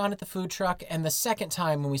Ted and Con at the food truck, and the second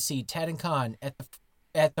time when we see Ted and Con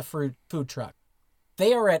at the food truck,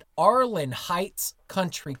 they are at Arlen Heights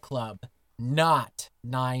Country Club, not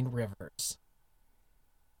Nine Rivers.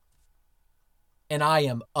 And I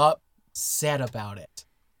am upset about it.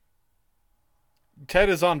 Ted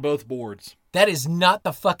is on both boards. That is not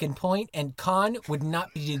the fucking point, and Con would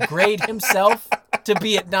not degrade himself to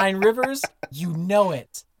be at Nine Rivers. You know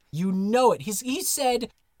it. You know it. He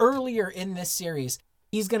said earlier in this series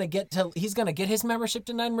he's gonna get his membership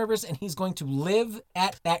to Nine Rivers and he's going to live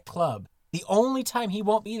at that club. The only time he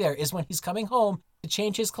won't be there is when he's coming home to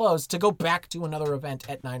change his clothes to go back to another event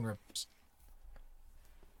at Nine Rivers.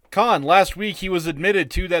 Con, last week he was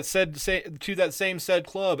admitted to that same said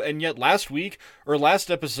club, and yet last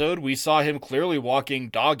episode we saw him clearly walking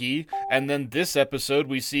doggy, and then this episode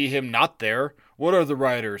we see him not there. What are the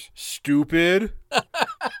writers? Stupid?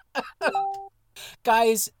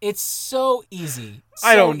 Guys, it's so easy.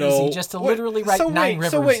 I don't know. Easy just to literally write Nine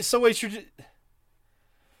Rivers. So wait.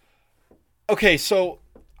 Okay, so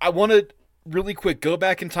I want to really quick go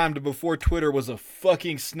back in time to before Twitter was a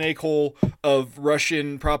fucking snake hole of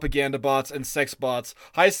Russian propaganda bots and sex bots.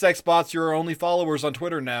 Hi, sex bots, you're our only followers on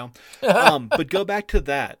Twitter now. But go back to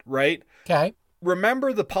that, right? Okay.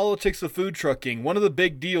 Remember the politics of food trucking. One of the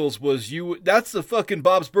big deals was that's the fucking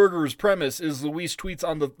Bob's Burgers premise is Luis tweets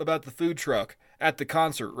about the food truck at the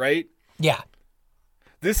concert, right? Yeah.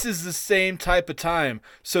 This is the same type of time.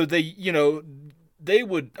 So they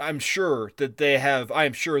would, I'm sure that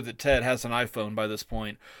Ted has an iPhone by this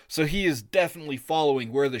point. So he is definitely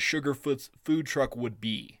following where the Sugarfoot's food truck would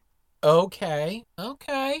be. Okay.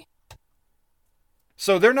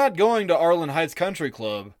 So they're not going to Arlen Heights Country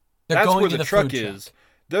Club. That's where the truck is.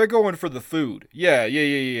 They're going for the food.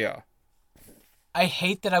 Yeah. I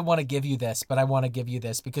hate that I want to give you this, but I want to give you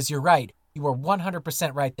this because you're right. You are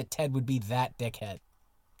 100% right that Ted would be that dickhead.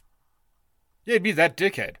 Yeah, he'd be that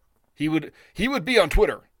dickhead. He would be on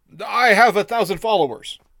Twitter. I have 1,000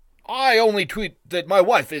 followers. I only tweet that my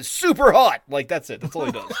wife is super hot. Like, that's it. That's all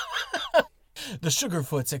he does. The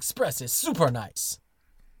Sugarfoots Express is super nice.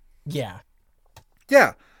 Yeah.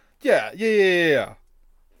 Yeah.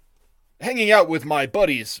 Hanging out with my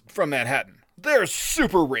buddies from Manhattan. they're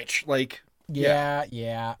super rich. Like,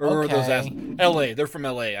 Yeah. Or Okay. those LA. They're from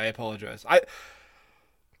LA. I apologize.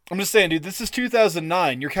 I'm just saying, dude, this is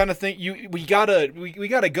 2009. You're kind of we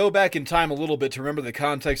gotta go back in time a little bit to remember the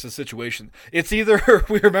context of the situation. It's either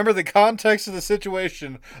we remember the context of the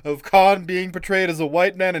situation of Khan being portrayed as a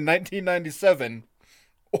white man in 1997,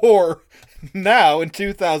 or now in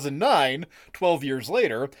 2009, 12 years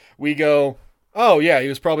later, we go, oh yeah, he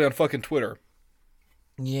was probably on fucking Twitter.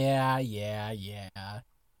 Yeah.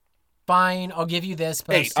 Fine, I'll give you this,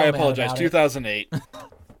 but I'm still I mad apologize. about 2008.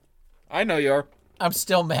 I know you are. I'm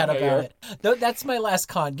still mad Oh, about it. That's my last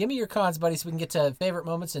con. Give me your cons, buddy, so we can get to favorite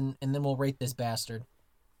moments, and then we'll rate this bastard.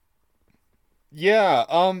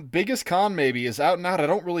 Yeah, biggest con maybe is Out and Out. I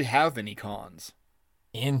don't really have any cons.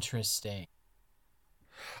 Interesting.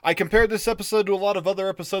 I compared this episode to a lot of other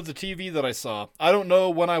episodes of TV that I saw. I don't know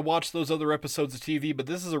when I watched those other episodes of TV, but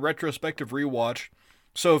this is a retrospective rewatch.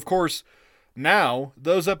 So, of course, now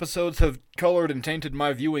those episodes have colored and tainted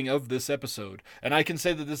my viewing of this episode. And I can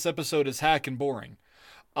say that this episode is hack and boring.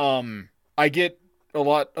 I get a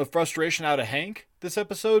lot of frustration out of Hank this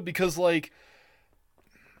episode because, like,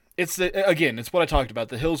 it's what I talked about,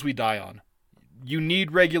 the hills we die on. You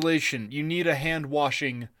need regulation. You need a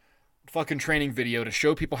hand-washing fucking training video to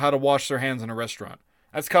show people how to wash their hands in a restaurant.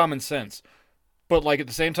 That's common sense. But, like, at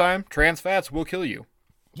the same time, trans fats will kill you.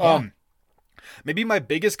 Yeah. Maybe my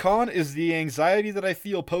biggest con is the anxiety that I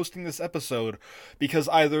feel posting this episode because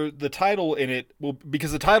either the title in it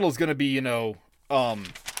because the title is going to be,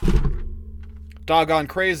 Doggone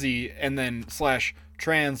Crazy and then /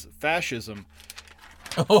 Trans-Fascism.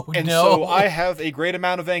 Oh, And no. so I have a great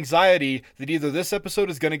amount of anxiety that either this episode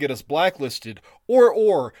is going to get us blacklisted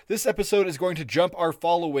or this episode is going to jump our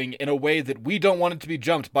following in a way that we don't want it to be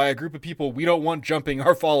jumped by a group of people we don't want jumping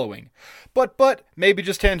our following. But maybe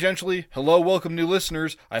just tangentially, hello, welcome new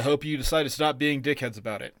listeners. I hope you decide to stop being dickheads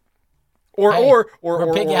about it. Or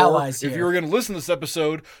big allies if here. you were going to listen to this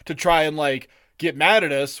episode to try and like get mad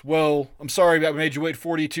at us, well, I'm sorry that made you wait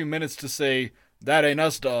 42 minutes to say that ain't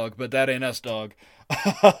us, dog, but that ain't us, dog.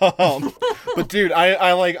 But dude,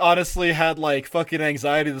 I like honestly had like fucking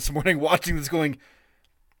anxiety this morning watching this going,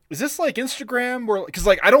 is this like Instagram or because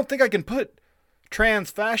like I don't think I can put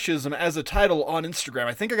Trans-Fascism as a title on Instagram.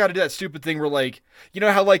 I think I got to do that stupid thing where like, you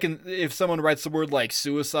know how like if someone writes the word like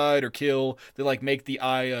suicide or kill, they like make the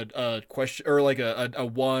I a question or like a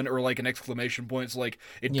one or like an exclamation point so like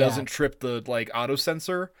it doesn't trip the like auto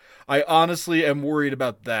censor. I honestly am worried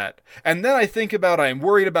about that. And then I think about I'm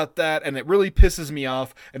worried about that and it really pisses me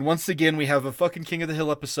off. And once again we have a fucking King of the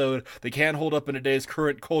Hill episode that can't hold up in today's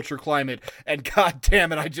current culture climate and god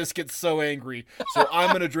damn it I just get so angry. So I'm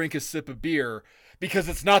going to drink a sip of beer. Because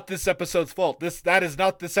it's not this episode's fault. That is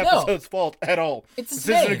not this episode's fault at all. It's this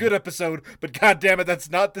isn't a good episode, but god damn it, that's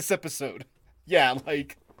not this episode. Yeah,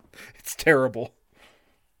 like it's terrible.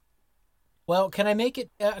 Well, can I make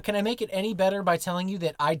it any better by telling you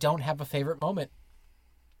that I don't have a favorite moment?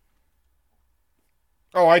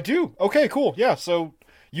 Oh, I do. Okay, cool. Yeah, so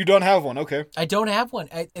you don't have one. Okay. I don't have one.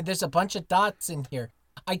 There's a bunch of dots in here.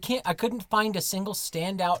 I couldn't find a single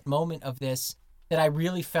standout moment of this that I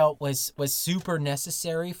really felt was super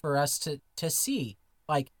necessary for us to see.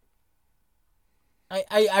 Like,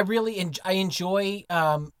 I really enjoy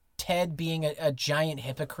Ted being a giant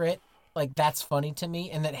hypocrite. Like, that's funny to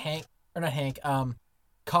me, and that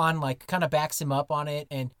Khan like kind of backs him up on it,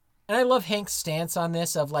 and I love Hank's stance on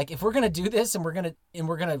this of like, if we're gonna do this and we're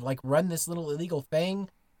gonna like run this little illegal thing,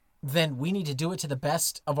 then we need to do it to the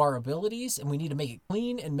best of our abilities, and we need to make it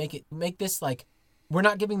clean and make this like. We're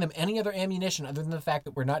not giving them any other ammunition other than the fact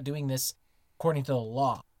that we're not doing this according to the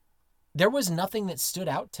law. There was nothing that stood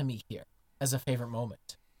out to me here as a favorite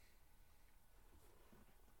moment.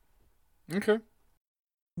 Okay.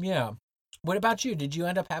 Yeah. What about you? Did you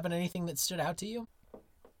end up having anything that stood out to you?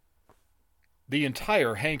 The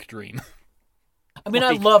entire Hank dream. I mean,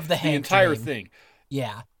 I love the Hank entire dream. thing.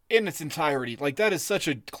 Yeah. In its entirety. Like, that is such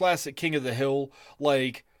a classic King of the Hill.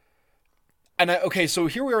 Like... And so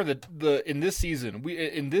here we are in this season.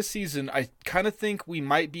 I kind of think we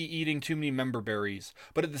might be eating too many member berries,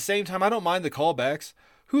 but at the same time, I don't mind the callbacks.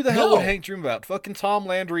 Who the hell would Hank dream about? Fucking Tom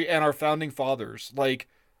Landry and our founding fathers. Like,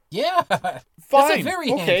 yeah, fine, that's a very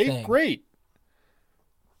Hank thing. Great.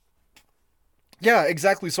 Yeah,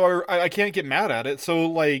 exactly. So I can't get mad at it. So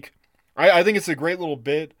like, I think it's a great little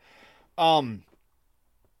bit.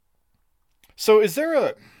 So is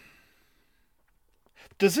there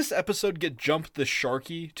does this episode get jumped the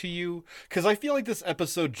sharky to you? Because I feel like this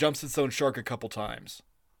episode jumps its own shark a couple times.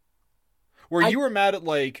 Where you were mad at,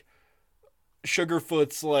 like,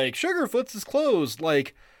 Sugarfoot's is closed.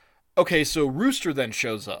 Like, okay, so Rooster then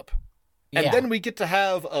shows up. And Yeah. then we get to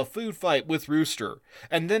have a food fight with Rooster.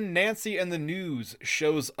 And then Nancy and the news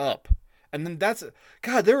shows up. And then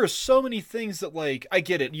God, there are so many things that, like, I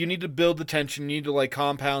get it. You need to build the tension. You need to, like,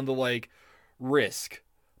 compound the, like, risk.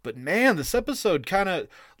 But man, this episode kind of,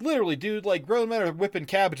 literally, dude, like, grown men are whipping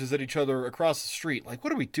cabbages at each other across the street. Like,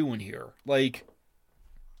 what are we doing here? Like,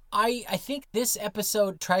 I think this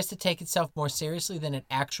episode tries to take itself more seriously than it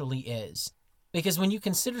actually is. Because when you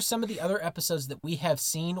consider some of the other episodes that we have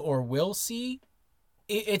seen or will see,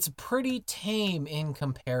 it's pretty tame in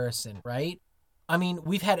comparison, right? I mean,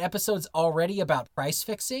 we've had episodes already about price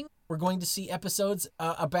fixing. We're going to see episodes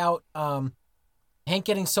about Hank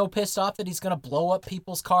getting so pissed off that he's going to blow up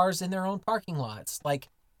people's cars in their own parking lots. Like,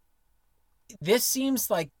 this seems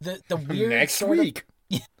like the weird next week.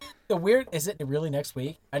 The weird, is it really next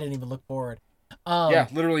week? I didn't even look forward. Yeah,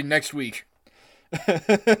 literally next week.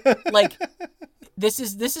 Like, this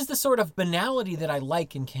is the sort of banality that I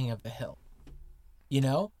like in King of the Hill. You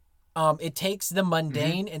know? It takes the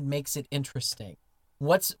mundane and makes it interesting.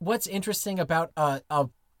 What's interesting about a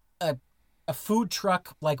food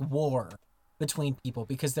truck like war between people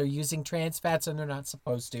because they're using trans fats and they're not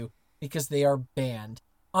supposed to because they are banned?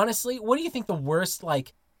 Honestly, what do you think the worst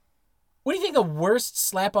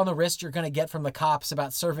slap on the wrist you're going to get from the cops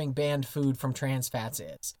about serving banned food from trans fats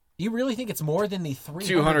is? Do you really think it's more than the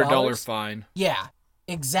 $200 fine? Yeah,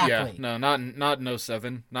 exactly. Yeah, no, not in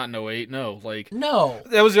 07, not in 08, no. Like, no.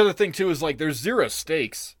 That was the other thing, too, is, like, there's zero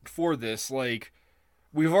stakes for this. Like,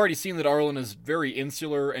 we've already seen that Arlen is very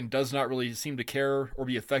insular and does not really seem to care or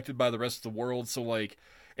be affected by the rest of the world. So, like,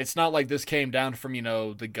 it's not like this came down from,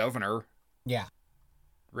 the governor. Yeah.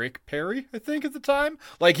 Rick Perry, I think, at the time.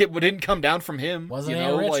 Like, it didn't come down from him. Wasn't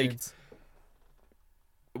Ann Richards. Like,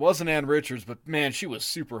 it wasn't Ann Richards, but, man, she was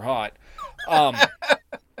super hot.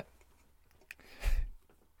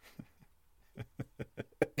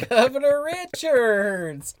 Governor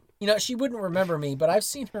Richards! She wouldn't remember me, but I've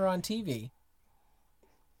seen her on TV.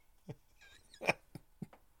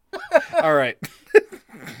 All right.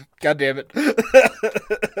 God damn it.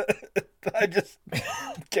 I just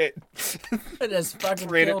can't. I just fucking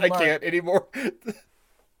rate it. killed I Mark. can't anymore.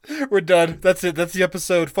 We're done. That's it. That's the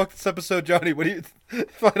episode. Fuck this episode, Johnny. What do you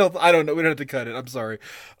final? I don't know. We don't have to cut it. I'm sorry.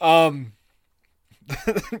 God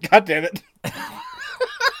damn it.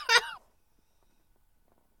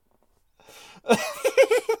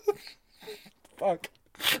 Fuck.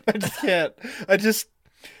 I just can't.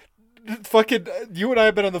 Fucking, you and I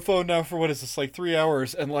have been on the phone now for, what is this, like 3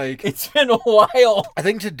 hours, and like... It's been a while. I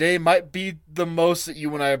think today might be the most that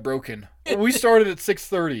you and I have broken. We started at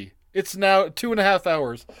 6:30. It's now 2.5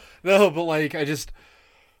 hours. No, but like,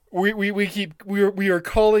 we are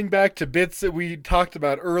calling back to bits that we talked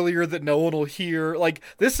about earlier that no one will hear. Like,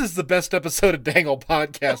 this is the best episode of Dangle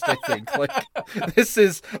Podcast, I think. Like, this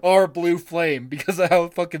is our blue flame because of how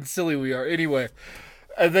fucking silly we are. Anyway...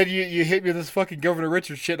 And then you hit me with this fucking Governor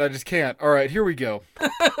Richards shit, and I just can't. All right, here we go.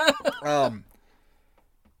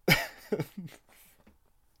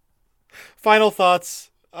 Final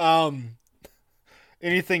thoughts.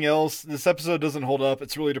 Anything else? This episode doesn't hold up.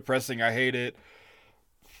 It's really depressing. I hate it.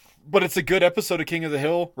 But it's a good episode of King of the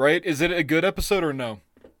Hill, right? Is it a good episode or no?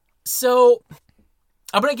 So,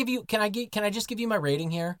 I'm gonna give you. Can I just give you my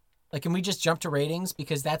rating here? Like, can we just jump to ratings?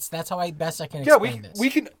 Because that's how I can explain this.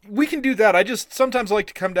 We can do that. I just sometimes like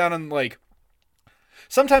to come down and, like,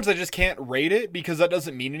 sometimes I just can't rate it because that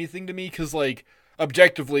doesn't mean anything to me. Because, like,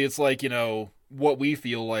 objectively, it's like, what we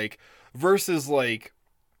feel like versus, like,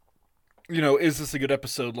 is this a good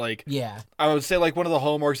episode? Like, yeah, I would say, like, one of the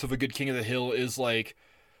hallmarks of a good King of the Hill is, like,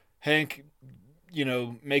 Hank,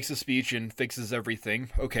 makes a speech and fixes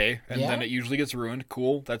everything. Okay. And then it usually gets ruined.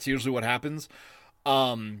 Cool. That's usually what happens.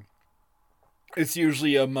 It's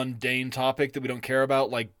usually a mundane topic that we don't care about,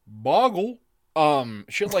 like Boggle,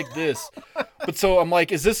 shit like this. But so I'm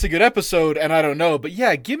like, is this a good episode? And I don't know. But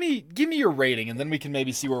yeah, give me your rating, and then we can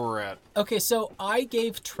maybe see where we're at. Okay, so I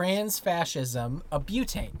gave Trans-Fascism a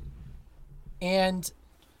butane, and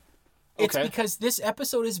it's because this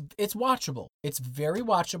episode it's watchable. It's very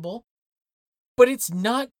watchable, but it's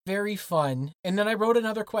not very fun. And then I wrote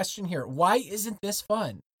another question here: why isn't this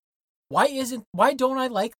fun? Why don't I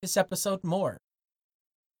like this episode more?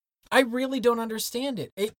 I really don't understand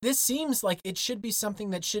it. This seems like it should be something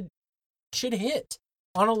that should hit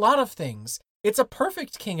on a lot of things. It's a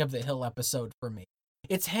perfect King of the Hill episode for me.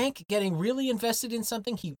 It's Hank getting really invested in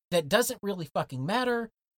something that doesn't really fucking matter.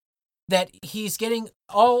 That he's getting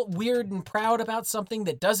all weird and proud about something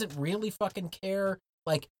that doesn't really fucking care.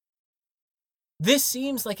 Like, this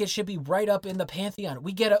seems like it should be right up in the pantheon.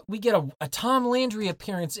 We get a Tom Landry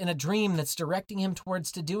appearance in a dream that's directing him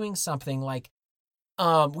towards to doing something. Like,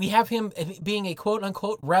 We have him being a quote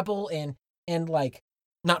unquote rebel and like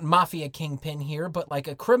not mafia kingpin here, but like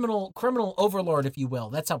a criminal overlord, if you will.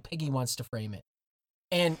 That's how Piggy wants to frame it.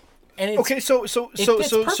 And it's, okay, so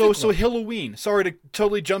perfectly. Halloween. Sorry to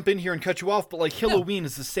totally jump in here and cut you off, but like Halloween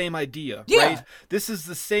is the same idea, Yeah. right? This is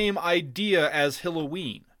the same idea as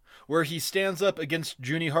Halloween, where he stands up against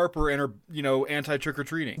Junie Harper and her, anti-trick or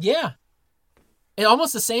treating. Yeah. And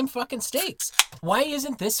almost the same fucking stakes. Why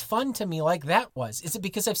isn't this fun to me like that was? Is it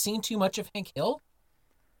because I've seen too much of Hank Hill?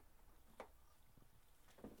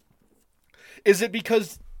 Is it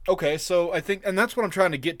because okay, so I think, and that's what I'm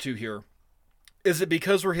trying to get to here. Is it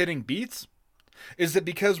because we're hitting beats? Is it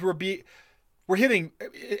because we're hitting,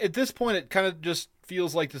 at this point it kind of just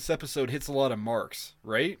feels like this episode hits a lot of marks,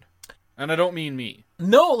 right? And I don't mean me.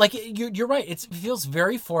 No, like you're right. It feels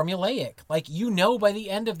very formulaic. Like by the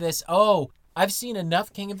end of this, I've seen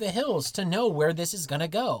enough King of the Hills to know where this is going to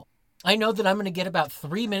go. I know that I'm going to get about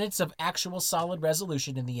 3 minutes of actual solid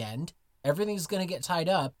resolution in the end. Everything's going to get tied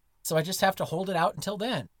up, so I just have to hold it out until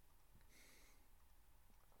then.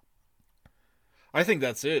 I think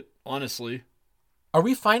that's it, honestly. Are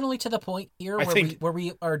we finally to the point here where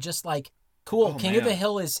we are just like, cool, King of the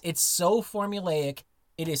Hill it's so formulaic.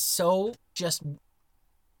 It is so just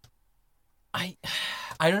I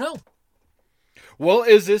don't know. Well,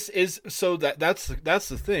 so that's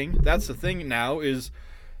the thing. That's the thing now is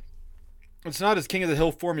it's not as King of the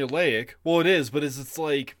Hill formulaic. Well, it is, but it's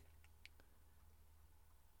like,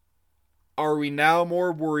 are we now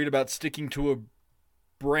more worried about sticking to a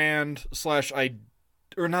brand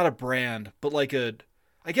or not a brand, but like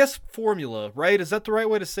I guess formula, right? Is that the right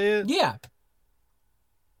way to say it? Yeah.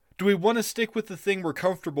 Do we want to stick with the thing we're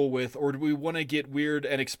comfortable with, or do we want to get weird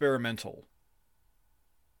and experimental?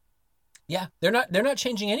 Yeah, they're not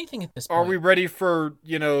changing anything at this point. Are we ready for,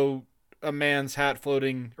 a man's hat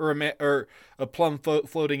floating, or a plum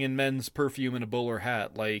floating in men's perfume in a bowler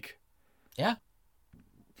hat? Like, yeah.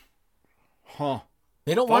 Huh.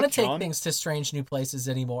 They don't want to take things to strange new places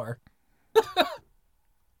anymore.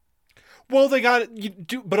 Well, they got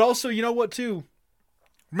it, but also, you know what, too?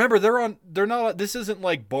 Remember, this isn't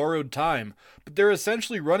like borrowed time, but they're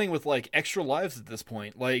essentially running with like extra lives at this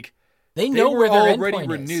point. Like, they know where their already endpoint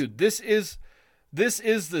renewed. Is. This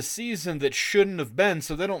is the season that shouldn't have been,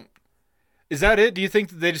 so they don't. Is that it? Do you think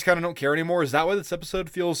that they just kind of don't care anymore? Is that why this episode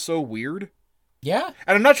feels so weird? Yeah.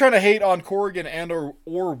 And I'm not trying to hate on Corrigan and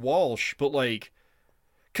or Walsh, but like,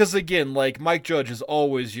 because again, like Mike Judge is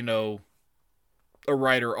always, a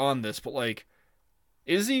writer on this, but like,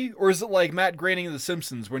 is he? Or is it like Matt Groening of The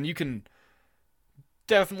Simpsons, when you can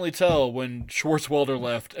definitely tell when Schwartzwelder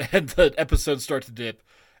left and the episodes start to dip?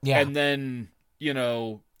 Yeah. And then,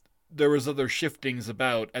 there was other shiftings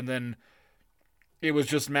about, and then it was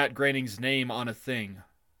just Matt Groening's name on a thing.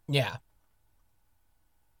 Yeah.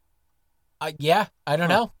 Yeah, I don't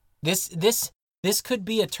know. This could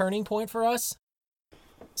be a turning point for us.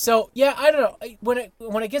 So, yeah, I don't know.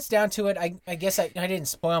 When it gets down to it, I guess I didn't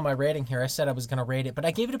spoil my rating here. I said I was going to rate it, but I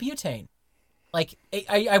gave it a butane. Like,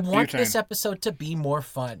 I want this episode to be more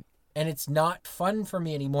fun, and it's not fun for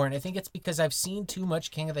me anymore, and I think it's because I've seen too much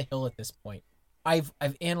King of the Hill at this point. I've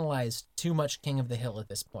analyzed too much King of the Hill at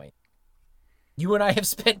this point. You and I have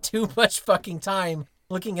spent too much fucking time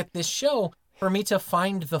looking at this show for me to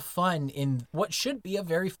find the fun in what should be a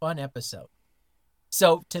very fun episode.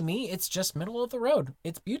 So, to me, it's just middle of the road.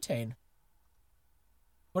 It's butane.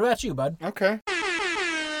 What about you, bud? Okay.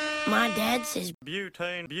 My dad says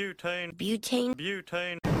butane, butane, butane.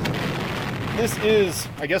 butane. This is,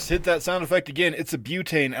 I guess, hit that sound effect again. It's a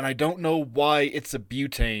butane, and I don't know why it's a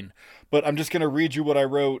butane, but I'm just going to read you what I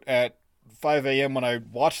wrote at 5 a.m. when I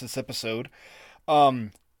watched this episode.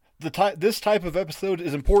 This type of episode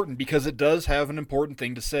is important because it does have an important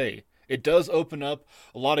thing to say. It does open up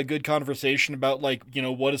a lot of good conversation about, like,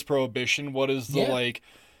 what is prohibition, what is the, like,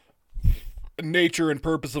 nature and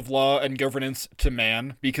purpose of law and governance to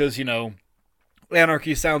man, because,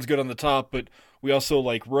 anarchy sounds good on the top, but we also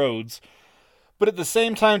like roads. But at the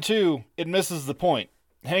same time, too, it misses the point.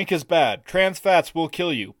 Hank is bad. Trans fats will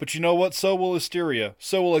kill you. But you know what? So will hysteria.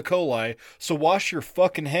 So will E. coli. So wash your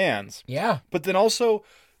fucking hands. Yeah. But then also,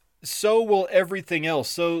 so will everything else.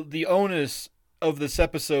 So the onus of this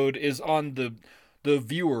episode is on the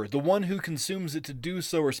viewer, the one who consumes it, to do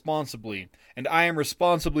so responsibly. And I am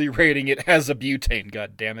responsibly rating it as a butane,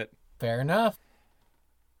 goddammit. Fair enough.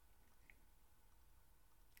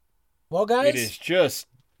 Well, guys. It is just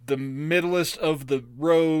the middlest of the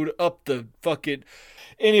road up the fucking...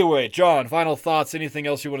 Anyway, John, final thoughts? Anything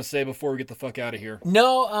else you want to say before we get the fuck out of here?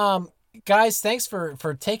 No, guys, thanks for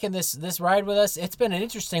taking this ride with us. It's been an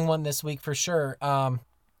interesting one this week for sure.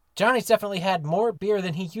 Johnny's definitely had more beer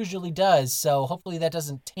than he usually does, so hopefully that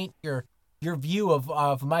doesn't taint your view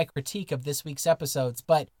of my critique of this week's episodes.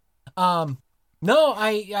 But no,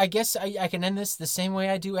 I guess I can end this the same way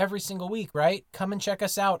I do every single week, right? Come and check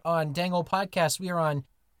us out on Dang Old Podcast. We are on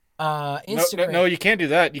Instagram. No, you can't do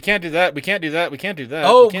that. You can't do that. We can't do that. We can't do that.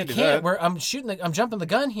 Oh, we can't do that. I'm jumping the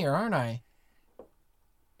gun here, aren't I?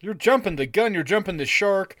 You're jumping the gun. You're jumping the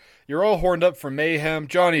shark. You're all horned up for mayhem.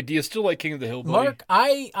 Johnny, do you still like King of the Hill, buddy? Mark,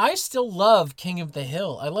 I still love King of the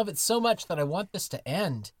Hill. I love it so much that I want this to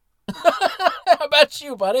end. How about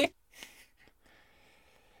you, buddy?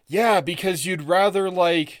 Yeah, because you'd rather,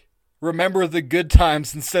 remember the good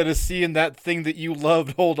times instead of seeing that thing that you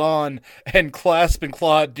loved hold on and clasp and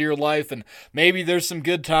claw at dear life. And maybe there's some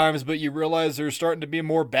good times, but you realize there's starting to be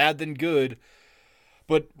more bad than good.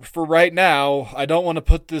 But for right now, I don't want to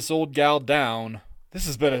put this old gal down. This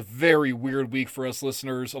has been a very weird week for us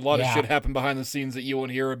listeners. A lot of shit happened behind the scenes that you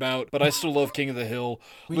won't hear about, but I still love King of the Hill.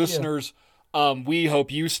 Listeners, we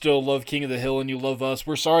hope you still love King of the Hill and you love us.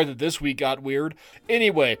 We're sorry that this week got weird.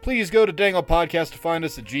 Anyway, please go to Dangle Podcast to find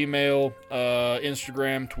us at Gmail,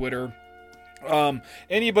 Instagram, Twitter.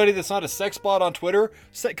 Anybody that's not a sex bot on Twitter,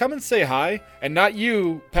 come and say hi. And not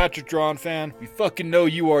you, Patrick Drawn fan. We fucking know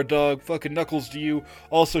you are, dog. Fucking knuckles to you.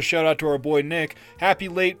 Also, shout out to our boy Nick. Happy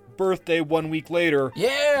late birthday 1 week later.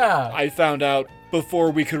 Yeah! I found out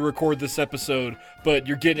before we could record this episode, but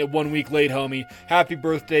you're getting it 1 week late, homie. Happy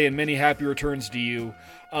birthday and many happy returns to you.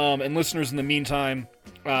 And listeners, in the meantime,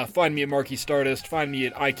 find me at Marky Stardust. Find me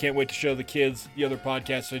at I Can't Wait to Show the Kids, the other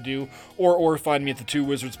podcast I do. Or find me at the Two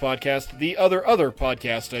Wizards podcast, the other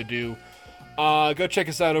podcast I do. Go check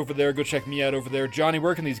us out over there. Go check me out over there. Johnny,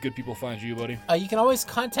 where can these good people find you, buddy? You can always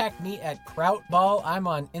contact me at Krautball. I'm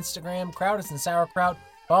on Instagram. Kraut is in sauerkraut.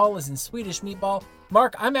 Ball is in Swedish meatball.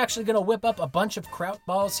 Mark, I'm actually going to whip up a bunch of Kraut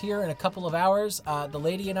balls here in a couple of hours. The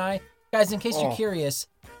lady and I. Guys, in case you're curious,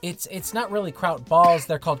 it's not really Kraut balls.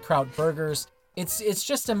 They're called Kraut burgers. It's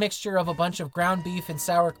just a mixture of a bunch of ground beef and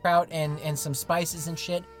sauerkraut and some spices and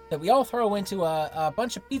shit that we all throw into a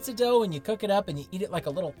bunch of pizza dough, and you cook it up and you eat it like a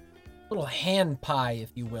little hand pie,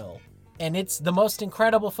 if you will. And it's the most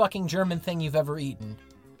incredible fucking German thing you've ever eaten.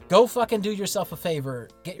 Go fucking do yourself a favor.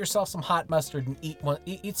 Get yourself some hot mustard and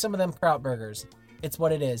eat some of them Kraut burgers. It's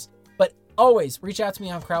what it is. But always reach out to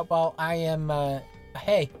me on Krautball. I am,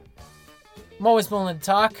 hey, I'm always willing to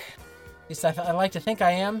talk. At least I like to think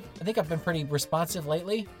I am. I think I've been pretty responsive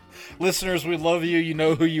lately. Listeners, we love you. You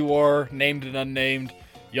know who you are, named and unnamed.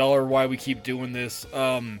 Y'all are why we keep doing this.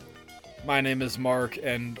 My name is Mark,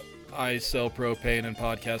 and I sell propane and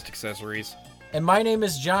podcast accessories. And my name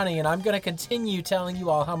is Johnny, and I'm going to continue telling you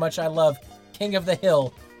all how much I love King of the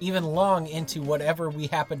Hill, even long into whatever we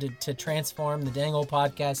happen to transform the Dangle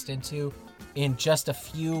Podcast into in just a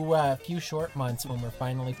few short months when we're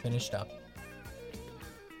finally finished up.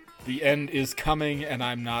 The end is coming, and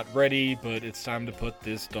I'm not ready, but it's time to put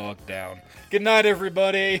this dog down. Good night,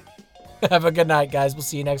 everybody! Have a good night, guys. We'll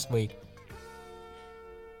see you next week.